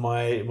 off of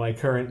my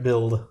current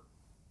build,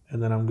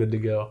 and then I'm good to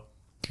go.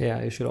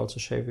 Yeah, you should also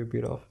shave your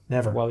beard off.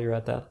 Never. While you're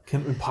at that.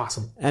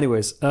 Impossible.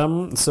 Anyways,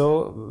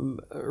 so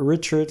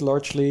Richard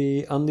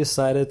largely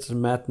undecided.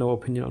 Matt, no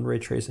opinion on ray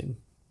tracing.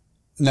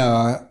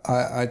 No,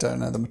 I don't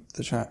know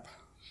the chap.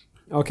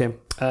 Okay,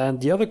 and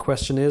the other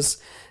question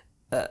is,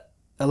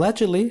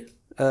 allegedly,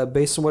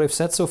 based on what I've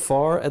said so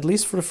far, at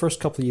least for the first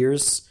couple of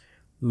years,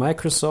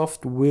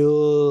 Microsoft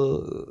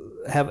will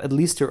have at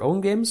least their own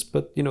games,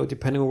 but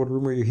depending on what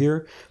rumor you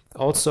hear,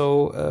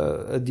 also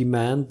a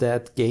demand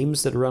that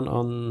games that run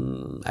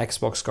on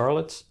Xbox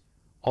Scarlet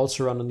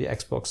also run on the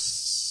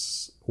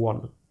Xbox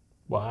One.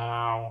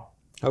 Wow.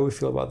 How do we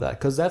feel about that?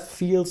 Because that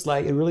feels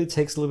like it really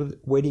takes a little bit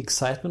away the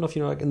excitement of,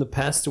 like in the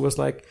past, it was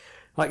like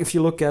if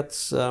you look at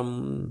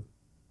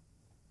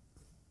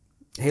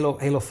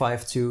Halo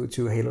 5 to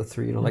Halo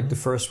 3, like the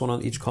first one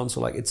on each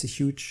console, like it's a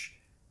huge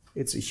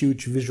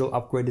visual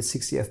upgrade at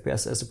 60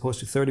 FPS as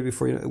opposed to 30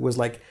 before. It was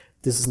like,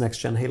 this is next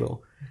gen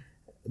Halo.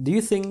 Do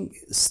you think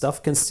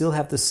stuff can still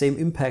have the same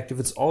impact if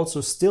it's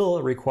also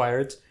still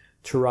required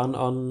to run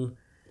on,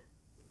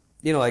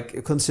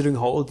 like considering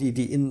how old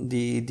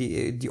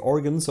the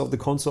organs of the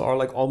console are,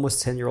 like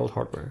almost 10-year-old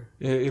hardware?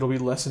 It'll be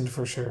lessened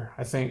for sure.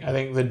 I think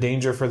the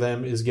danger for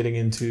them is getting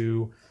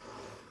into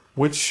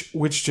which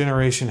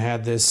generation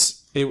had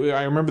this.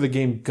 I remember the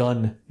game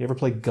Gun. You ever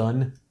play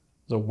Gun? It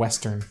was a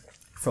Western.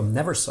 From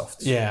Neversoft.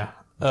 Yeah.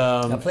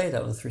 I played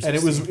that on 360.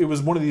 And it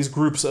was one of these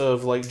groups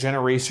of like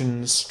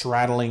generation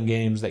straddling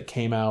games that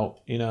came out,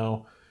 it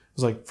was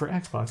like for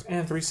Xbox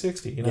and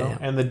 360, Yeah.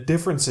 And the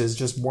differences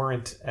just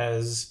weren't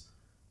as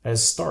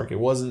stark. It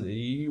wasn't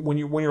when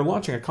you're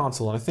launching a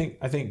console, and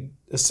I think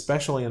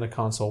especially in a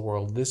console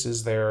world, this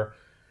is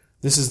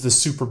the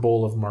Super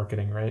Bowl of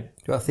marketing, right?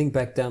 I think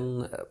back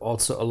then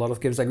also a lot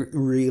of games like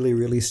really,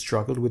 really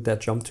struggled with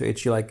that jump to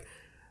HD. Like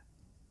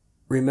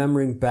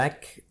remembering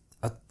back,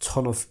 a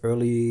ton of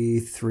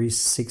early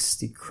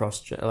 360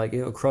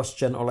 cross-gen,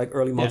 cross-gen or like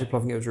early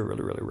multiplayer games were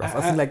really, really rough.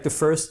 I think like the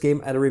first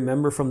game I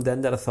remember from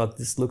then that I thought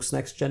this looks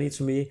next-gen-y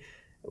to me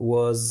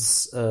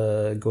was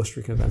Ghost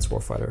Recon Advanced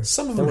Warfighter.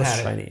 Some of them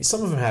had it.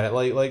 Some of them had it.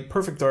 Like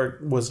Perfect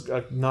Dark was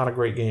not a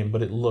great game,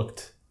 but it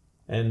looked,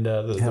 and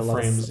the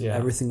frames,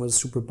 everything was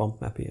super bump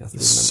mappy.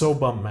 So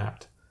bump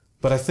mapped.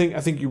 But I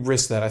think you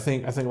risk that. I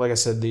think like I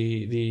said,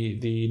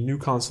 the new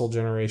console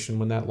generation,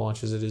 when that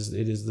launches, it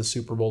is the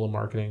Super Bowl of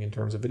marketing in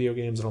terms of video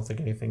games. I don't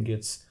think anything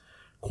gets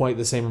quite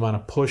the same amount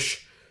of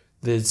push.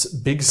 There's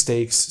big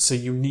stakes, so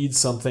you need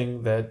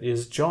something that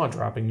is jaw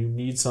dropping. You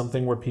need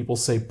something where people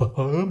say, "Bah,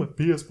 my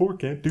PS4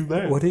 can't do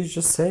that." What did you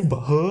just say?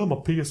 "Bah, my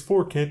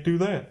PS4 can't do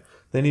that."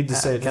 They need to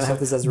say it. Can I have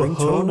this as "Bah,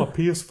 ringtone? my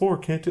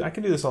PS4 can't do. I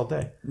can do this all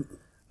day.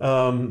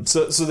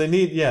 So they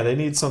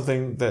need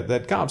something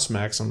that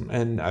gobsmacks them,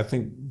 and I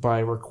think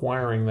by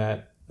requiring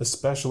that,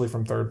 especially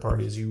from third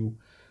parties,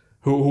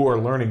 who are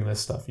learning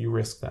this stuff, you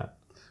risk that.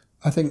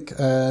 I think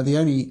the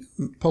only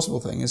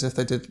possible thing is if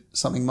they did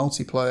something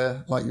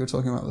multiplayer, like you were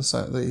talking about the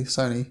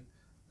Sony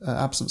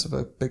absence of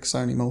a big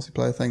Sony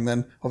multiplayer thing.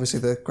 Then obviously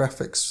the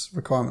graphics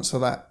requirements for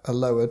that are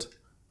lowered,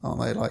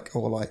 aren't they?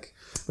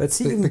 But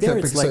see, even there,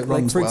 it's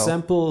like for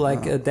example,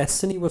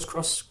 Destiny was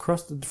cross.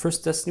 The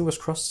first Destiny was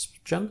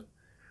cross-gen.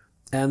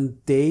 And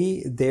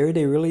they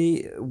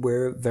really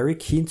were very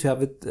keen to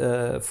have it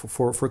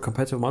for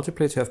competitive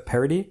multiplayer to have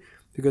parity,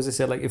 because they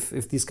said like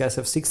if these guys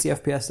have 60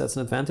 FPS, that's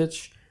an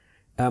advantage.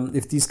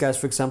 If these guys,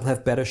 for example,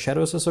 have better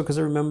shadows or so, because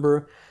I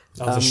remember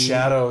the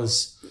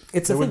shadows.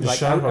 It's a thing.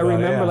 Like I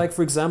remember, like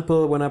for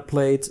example, when I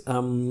played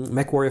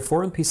MechWarrior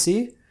 4 on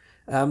PC,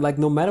 like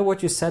no matter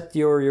what you set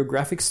your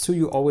graphics to,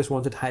 you always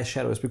wanted high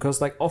shadows,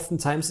 because like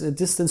oftentimes in the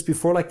distance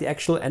before like the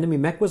actual enemy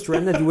mech was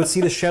rendered, you would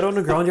see the shadow on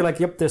the ground. You're like,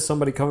 yep, there's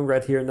somebody coming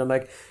right here, and then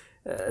like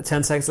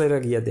 10 seconds later,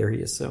 yeah, there he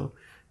is. So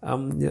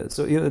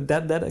so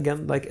that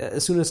again, like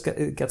as soon as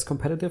it gets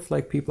competitive,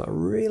 like people are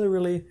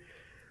really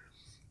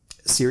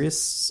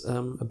serious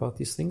about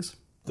these things.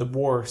 The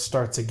war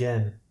starts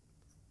again.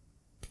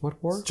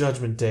 What war? It's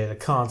Judgment Day, the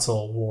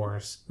console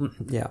wars.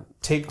 Yeah.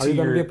 Take Are to you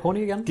going to your be a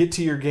pony again? get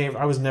to your game.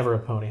 I was never a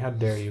pony. How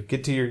dare you?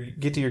 Get to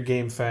your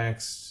game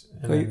facts.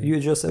 And Oh, then- you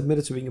just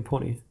admitted to being a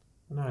pony.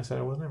 No, I said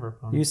I was never a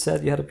pony. You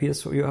said you had a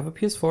PS4. You have a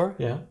PS4?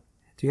 Yeah,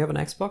 Do you have an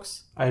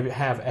Xbox? I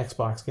have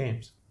Xbox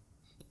games.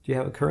 Do you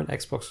have a current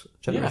Xbox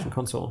generation Yeah.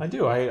 console? I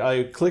do.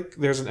 I click.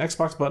 There's an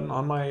Xbox button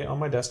on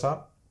my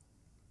desktop.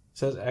 It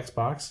says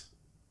Xbox.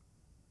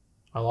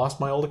 I lost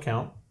my old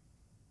account.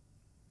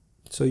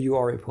 So you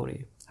are a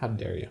pony. How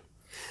dare you?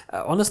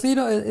 Honestly,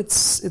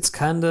 it's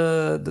kind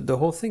of the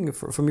whole thing.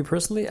 For me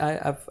personally,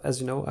 I've, as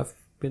you know, I've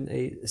been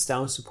a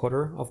staunch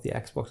supporter of the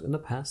Xbox in the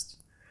past.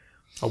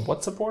 A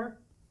what supporter?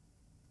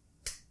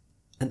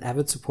 An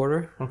avid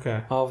supporter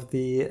Okay. of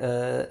the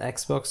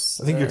Xbox.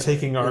 I think you're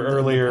taking our in the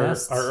earlier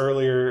past.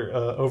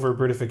 over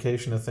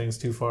Britification of things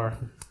too far.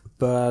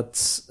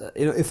 But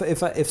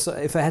if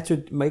I had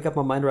to make up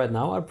my mind right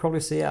now, I'd probably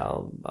say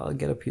I'll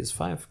get a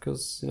PS5,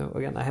 because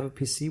again, I have a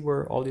PC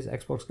where all these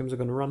Xbox games are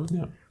going to run.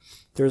 Yeah.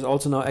 There's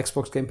also now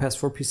Xbox Game Pass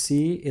for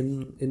PC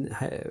in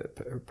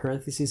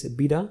parentheses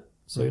beta,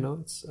 so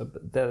it's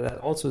that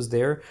also is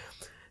there.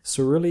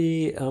 So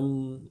really,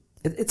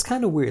 it's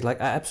kind of weird. Like,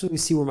 I absolutely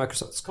see where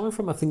Microsoft is coming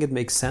from. I think it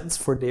makes sense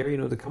for their,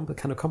 the kind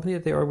of company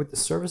that they are with the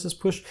services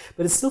push.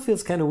 But it still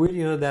feels kind of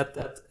weird,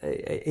 that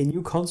a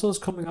new console is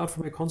coming out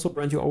from a console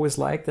brand you always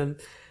liked, and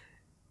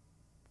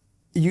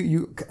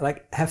you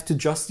like have to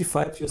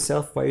justify to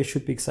yourself why you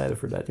should be excited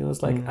for that.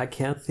 It's like I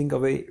can't think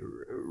of a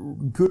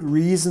good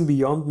reason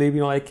beyond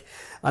maybe like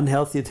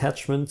unhealthy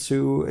attachment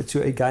to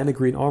a guy in a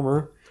green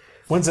armor.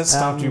 When's that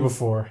stopped you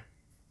before?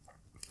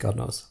 God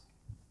knows.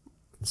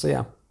 So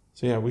yeah.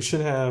 So yeah, we should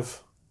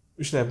have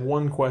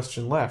one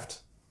question left.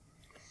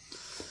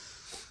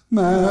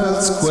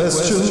 Matt's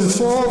question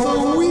for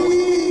the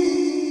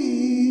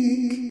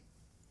week.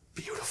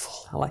 Beautiful.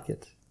 I like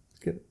it.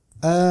 Good.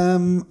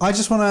 I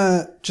just want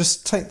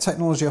to take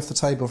technology off the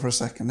table for a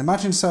second.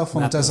 Imagine yourself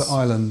on a desert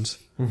island.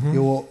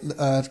 Your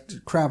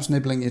crabs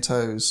nibbling your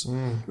toes.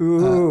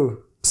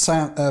 Ooh.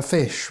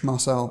 Fish,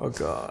 Marcel. Oh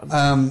god.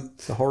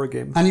 It's a horror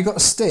game. And you've got a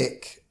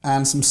stick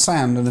and some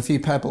sand and a few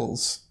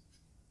pebbles.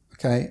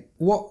 Okay,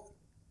 what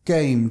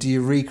game do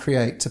you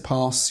recreate to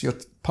pass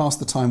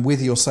the time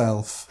with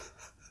yourself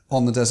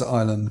on the desert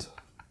island?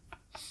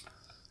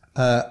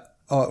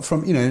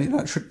 From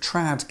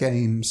trad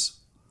games.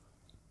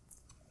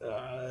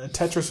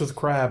 Tetris with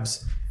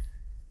crabs.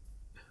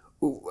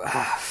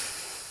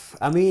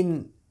 I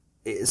mean,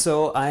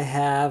 so I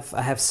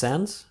have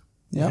sand.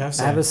 Yeah, You have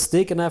I have a sand.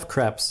 stick and I have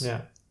crabs.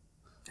 Yeah.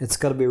 It's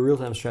got to be a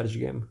real-time strategy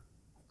game.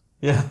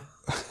 Yeah.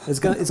 It's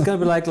gonna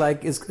be like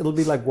it'll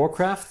be like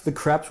Warcraft. The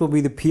crabs will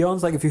be the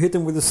peons. Like if you hit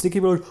them with a stick,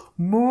 you'll be like,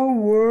 more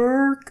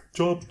work.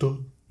 Job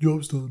done.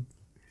 Job's done.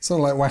 sort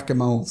of like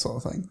whack-a-mole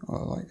sort of thing, or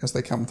like as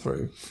they come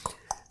through.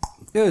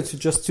 Yeah, to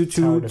just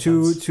Tower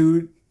defense.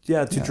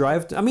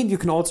 drive. I mean, you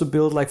can also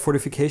build like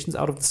fortifications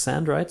out of the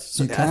sand, right?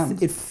 So You can.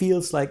 it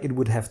feels like it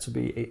would have to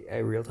be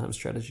a real-time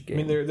strategy game.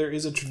 I mean, there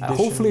is a tradition.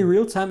 Hopefully,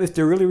 real-time. If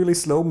they're really, really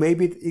slow,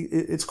 maybe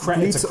it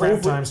bleeds a crab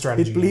over. time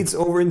strategy It bleeds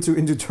over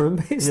into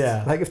turn-based.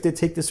 Yeah. Like if they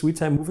take the sweet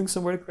time moving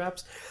somewhere to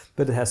crabs,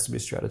 but it has to be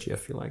strategy. I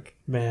feel like.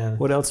 Man.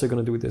 What else are you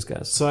gonna do with this,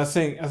 guys? So I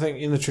think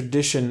in the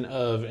tradition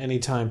of any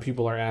time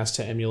people are asked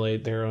to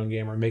emulate their own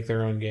game or make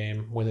their own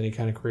game with any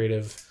kind of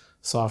creative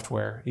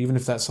software, even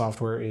if that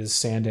software is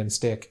sand and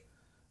stick,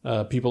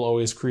 people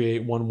always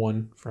create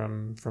 1-1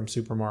 from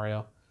Super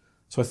Mario.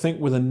 So I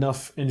think with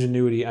enough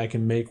ingenuity, I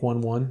can make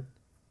 1-1.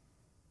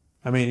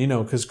 I mean,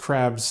 because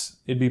crabs,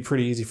 it'd be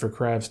pretty easy for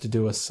crabs to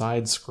do a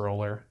side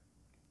scroller.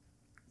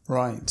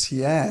 Right.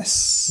 Yes.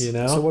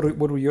 So what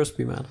would yours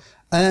be, man?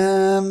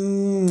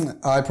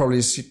 I probably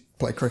just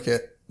play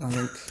cricket. I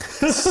think.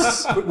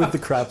 With the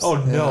crabs. Oh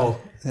no!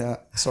 Yeah.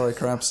 Sorry,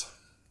 crabs.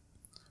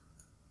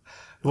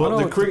 Well,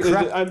 the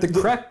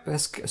crab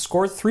has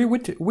scored 3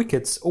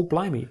 wickets. Oh,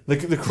 blimey.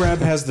 The crab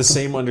has the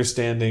same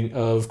understanding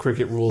of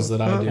cricket rules that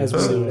I do. As So,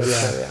 well, yeah.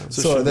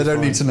 So Sorry, should they be don't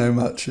fine. need to know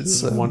much.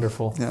 It's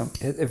Wonderful. Yeah.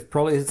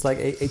 It's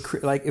like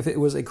like if it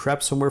was a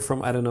crab somewhere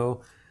from, I don't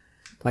know,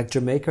 like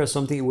Jamaica or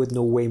something, it would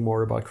know way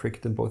more about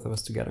cricket than both of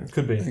us together.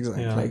 Could be.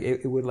 Exactly. Yeah. Like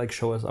it would like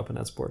show us up in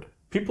that sport.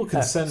 People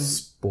can send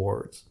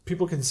Sport.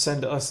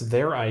 us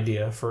their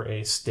idea for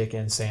a stick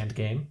and sand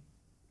game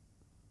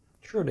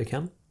Sure, they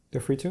can. They're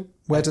free to.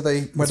 Where do they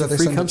a send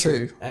free it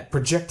country. to? at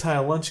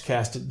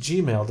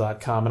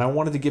projectilelunchcast@gmail.com. And I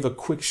wanted to give a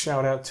quick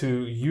shout out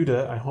to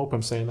Yuda. I hope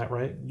I'm saying that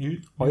right.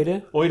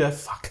 Oida.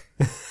 Fuck.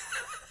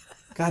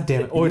 God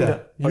damn it.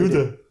 Oida.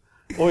 Yuda.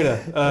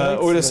 Oida.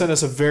 Oida sent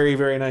us a very,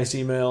 very nice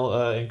email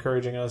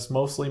encouraging us,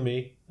 mostly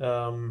me.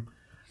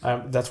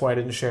 That's why I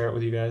didn't share it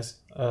with you guys.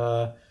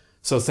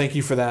 So thank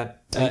you for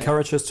that.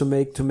 Encourage us to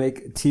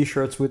make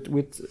T-shirts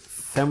with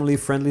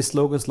family-friendly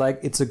slogans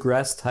like "It's a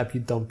grass type, you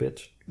dumb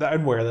bitch."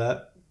 I'd wear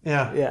that.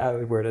 Yeah. Yeah, I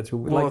would wear that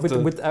too.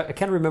 I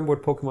can't remember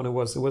what Pokemon it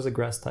was. It was a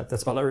grass type.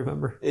 That's all I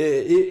remember.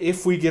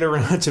 If we get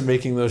around to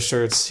making those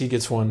shirts, he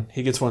gets one.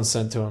 He gets one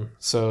sent to him.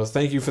 So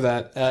thank you for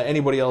that.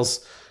 Anybody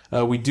else?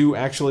 We do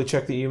actually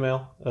check the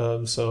email.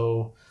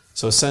 So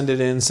send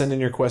it in. Send in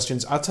your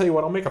questions. I'll tell you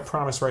what. I'll make a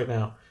promise right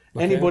now.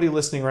 Okay. Anybody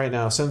listening right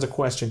now sends a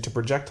question to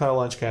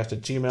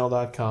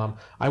projectilelunchcast@gmail.com.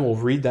 I will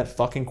read that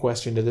fucking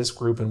question to this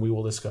group and we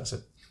will discuss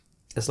it.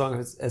 As long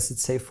as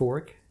it's safe for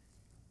work.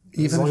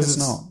 Even if it's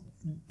not.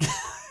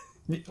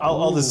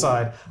 I'll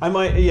decide. I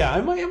might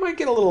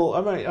get a little.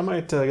 I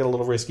might get a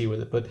little risky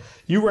with it. But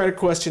you write a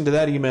question to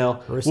that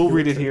email. We'll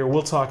read it here.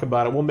 We'll talk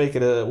about it. We'll make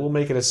it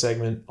a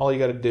segment. All you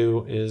got to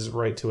do is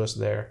write to us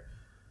there.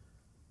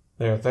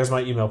 There's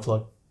my email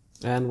plug.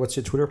 And what's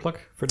your Twitter plug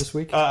for this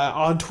week?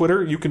 On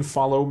Twitter, you can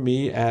follow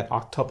me at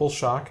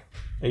OctupleShock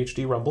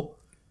HD Rumble.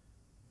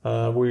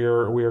 We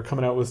are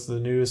coming out with the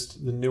newest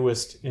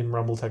in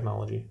Rumble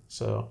technology.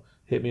 So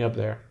hit me up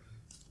there.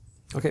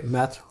 Okay,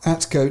 Matt.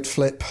 At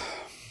GoatFlip.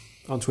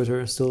 On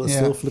Twitter,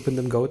 still flipping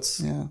them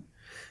goats. Yeah.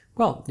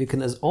 Well, you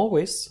can, as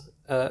always,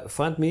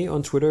 find me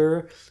on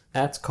Twitter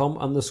at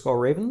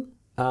com_Raven.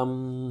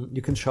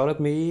 You can shout at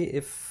me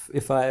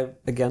if I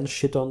again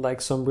shit on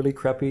like some really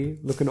crappy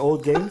looking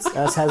old games,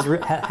 as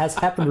has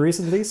happened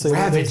recently. So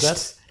ravaged.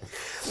 That.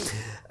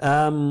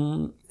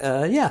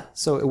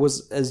 So it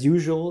was, as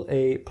usual,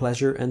 a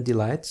pleasure and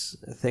delight.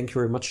 Thank you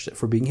very much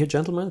for being here,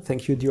 gentlemen.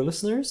 Thank you, dear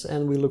listeners,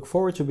 and we look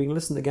forward to being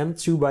listened again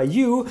to by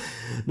you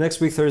next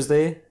week,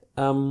 Thursday.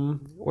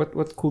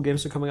 What cool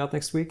games are coming out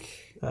next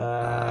week?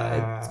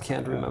 I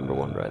can't remember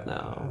one right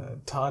now.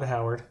 Todd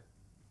Howard.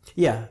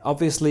 Yeah,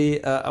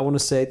 obviously, I want to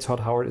say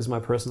Todd Howard is my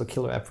personal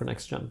killer app for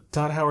next gen.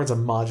 Todd Howard's a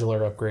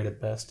modular upgrade at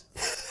best.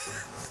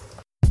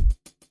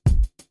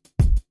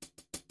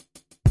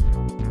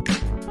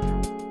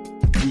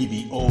 We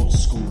be old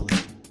school.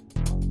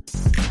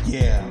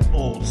 Yeah,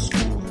 old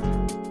school.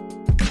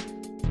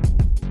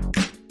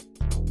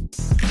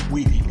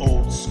 We be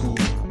old school.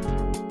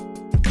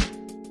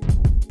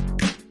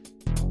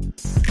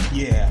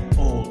 Yeah,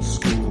 old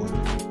school.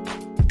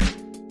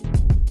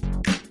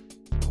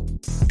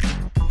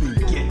 Been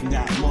getting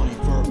that money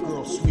for a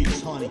girl sweet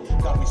as honey.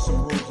 Got me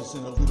some roses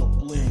and a little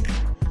bling.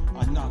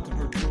 I knocked on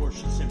her door,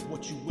 she said,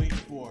 "What you waiting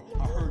for?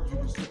 I heard you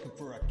was looking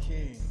for a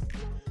king."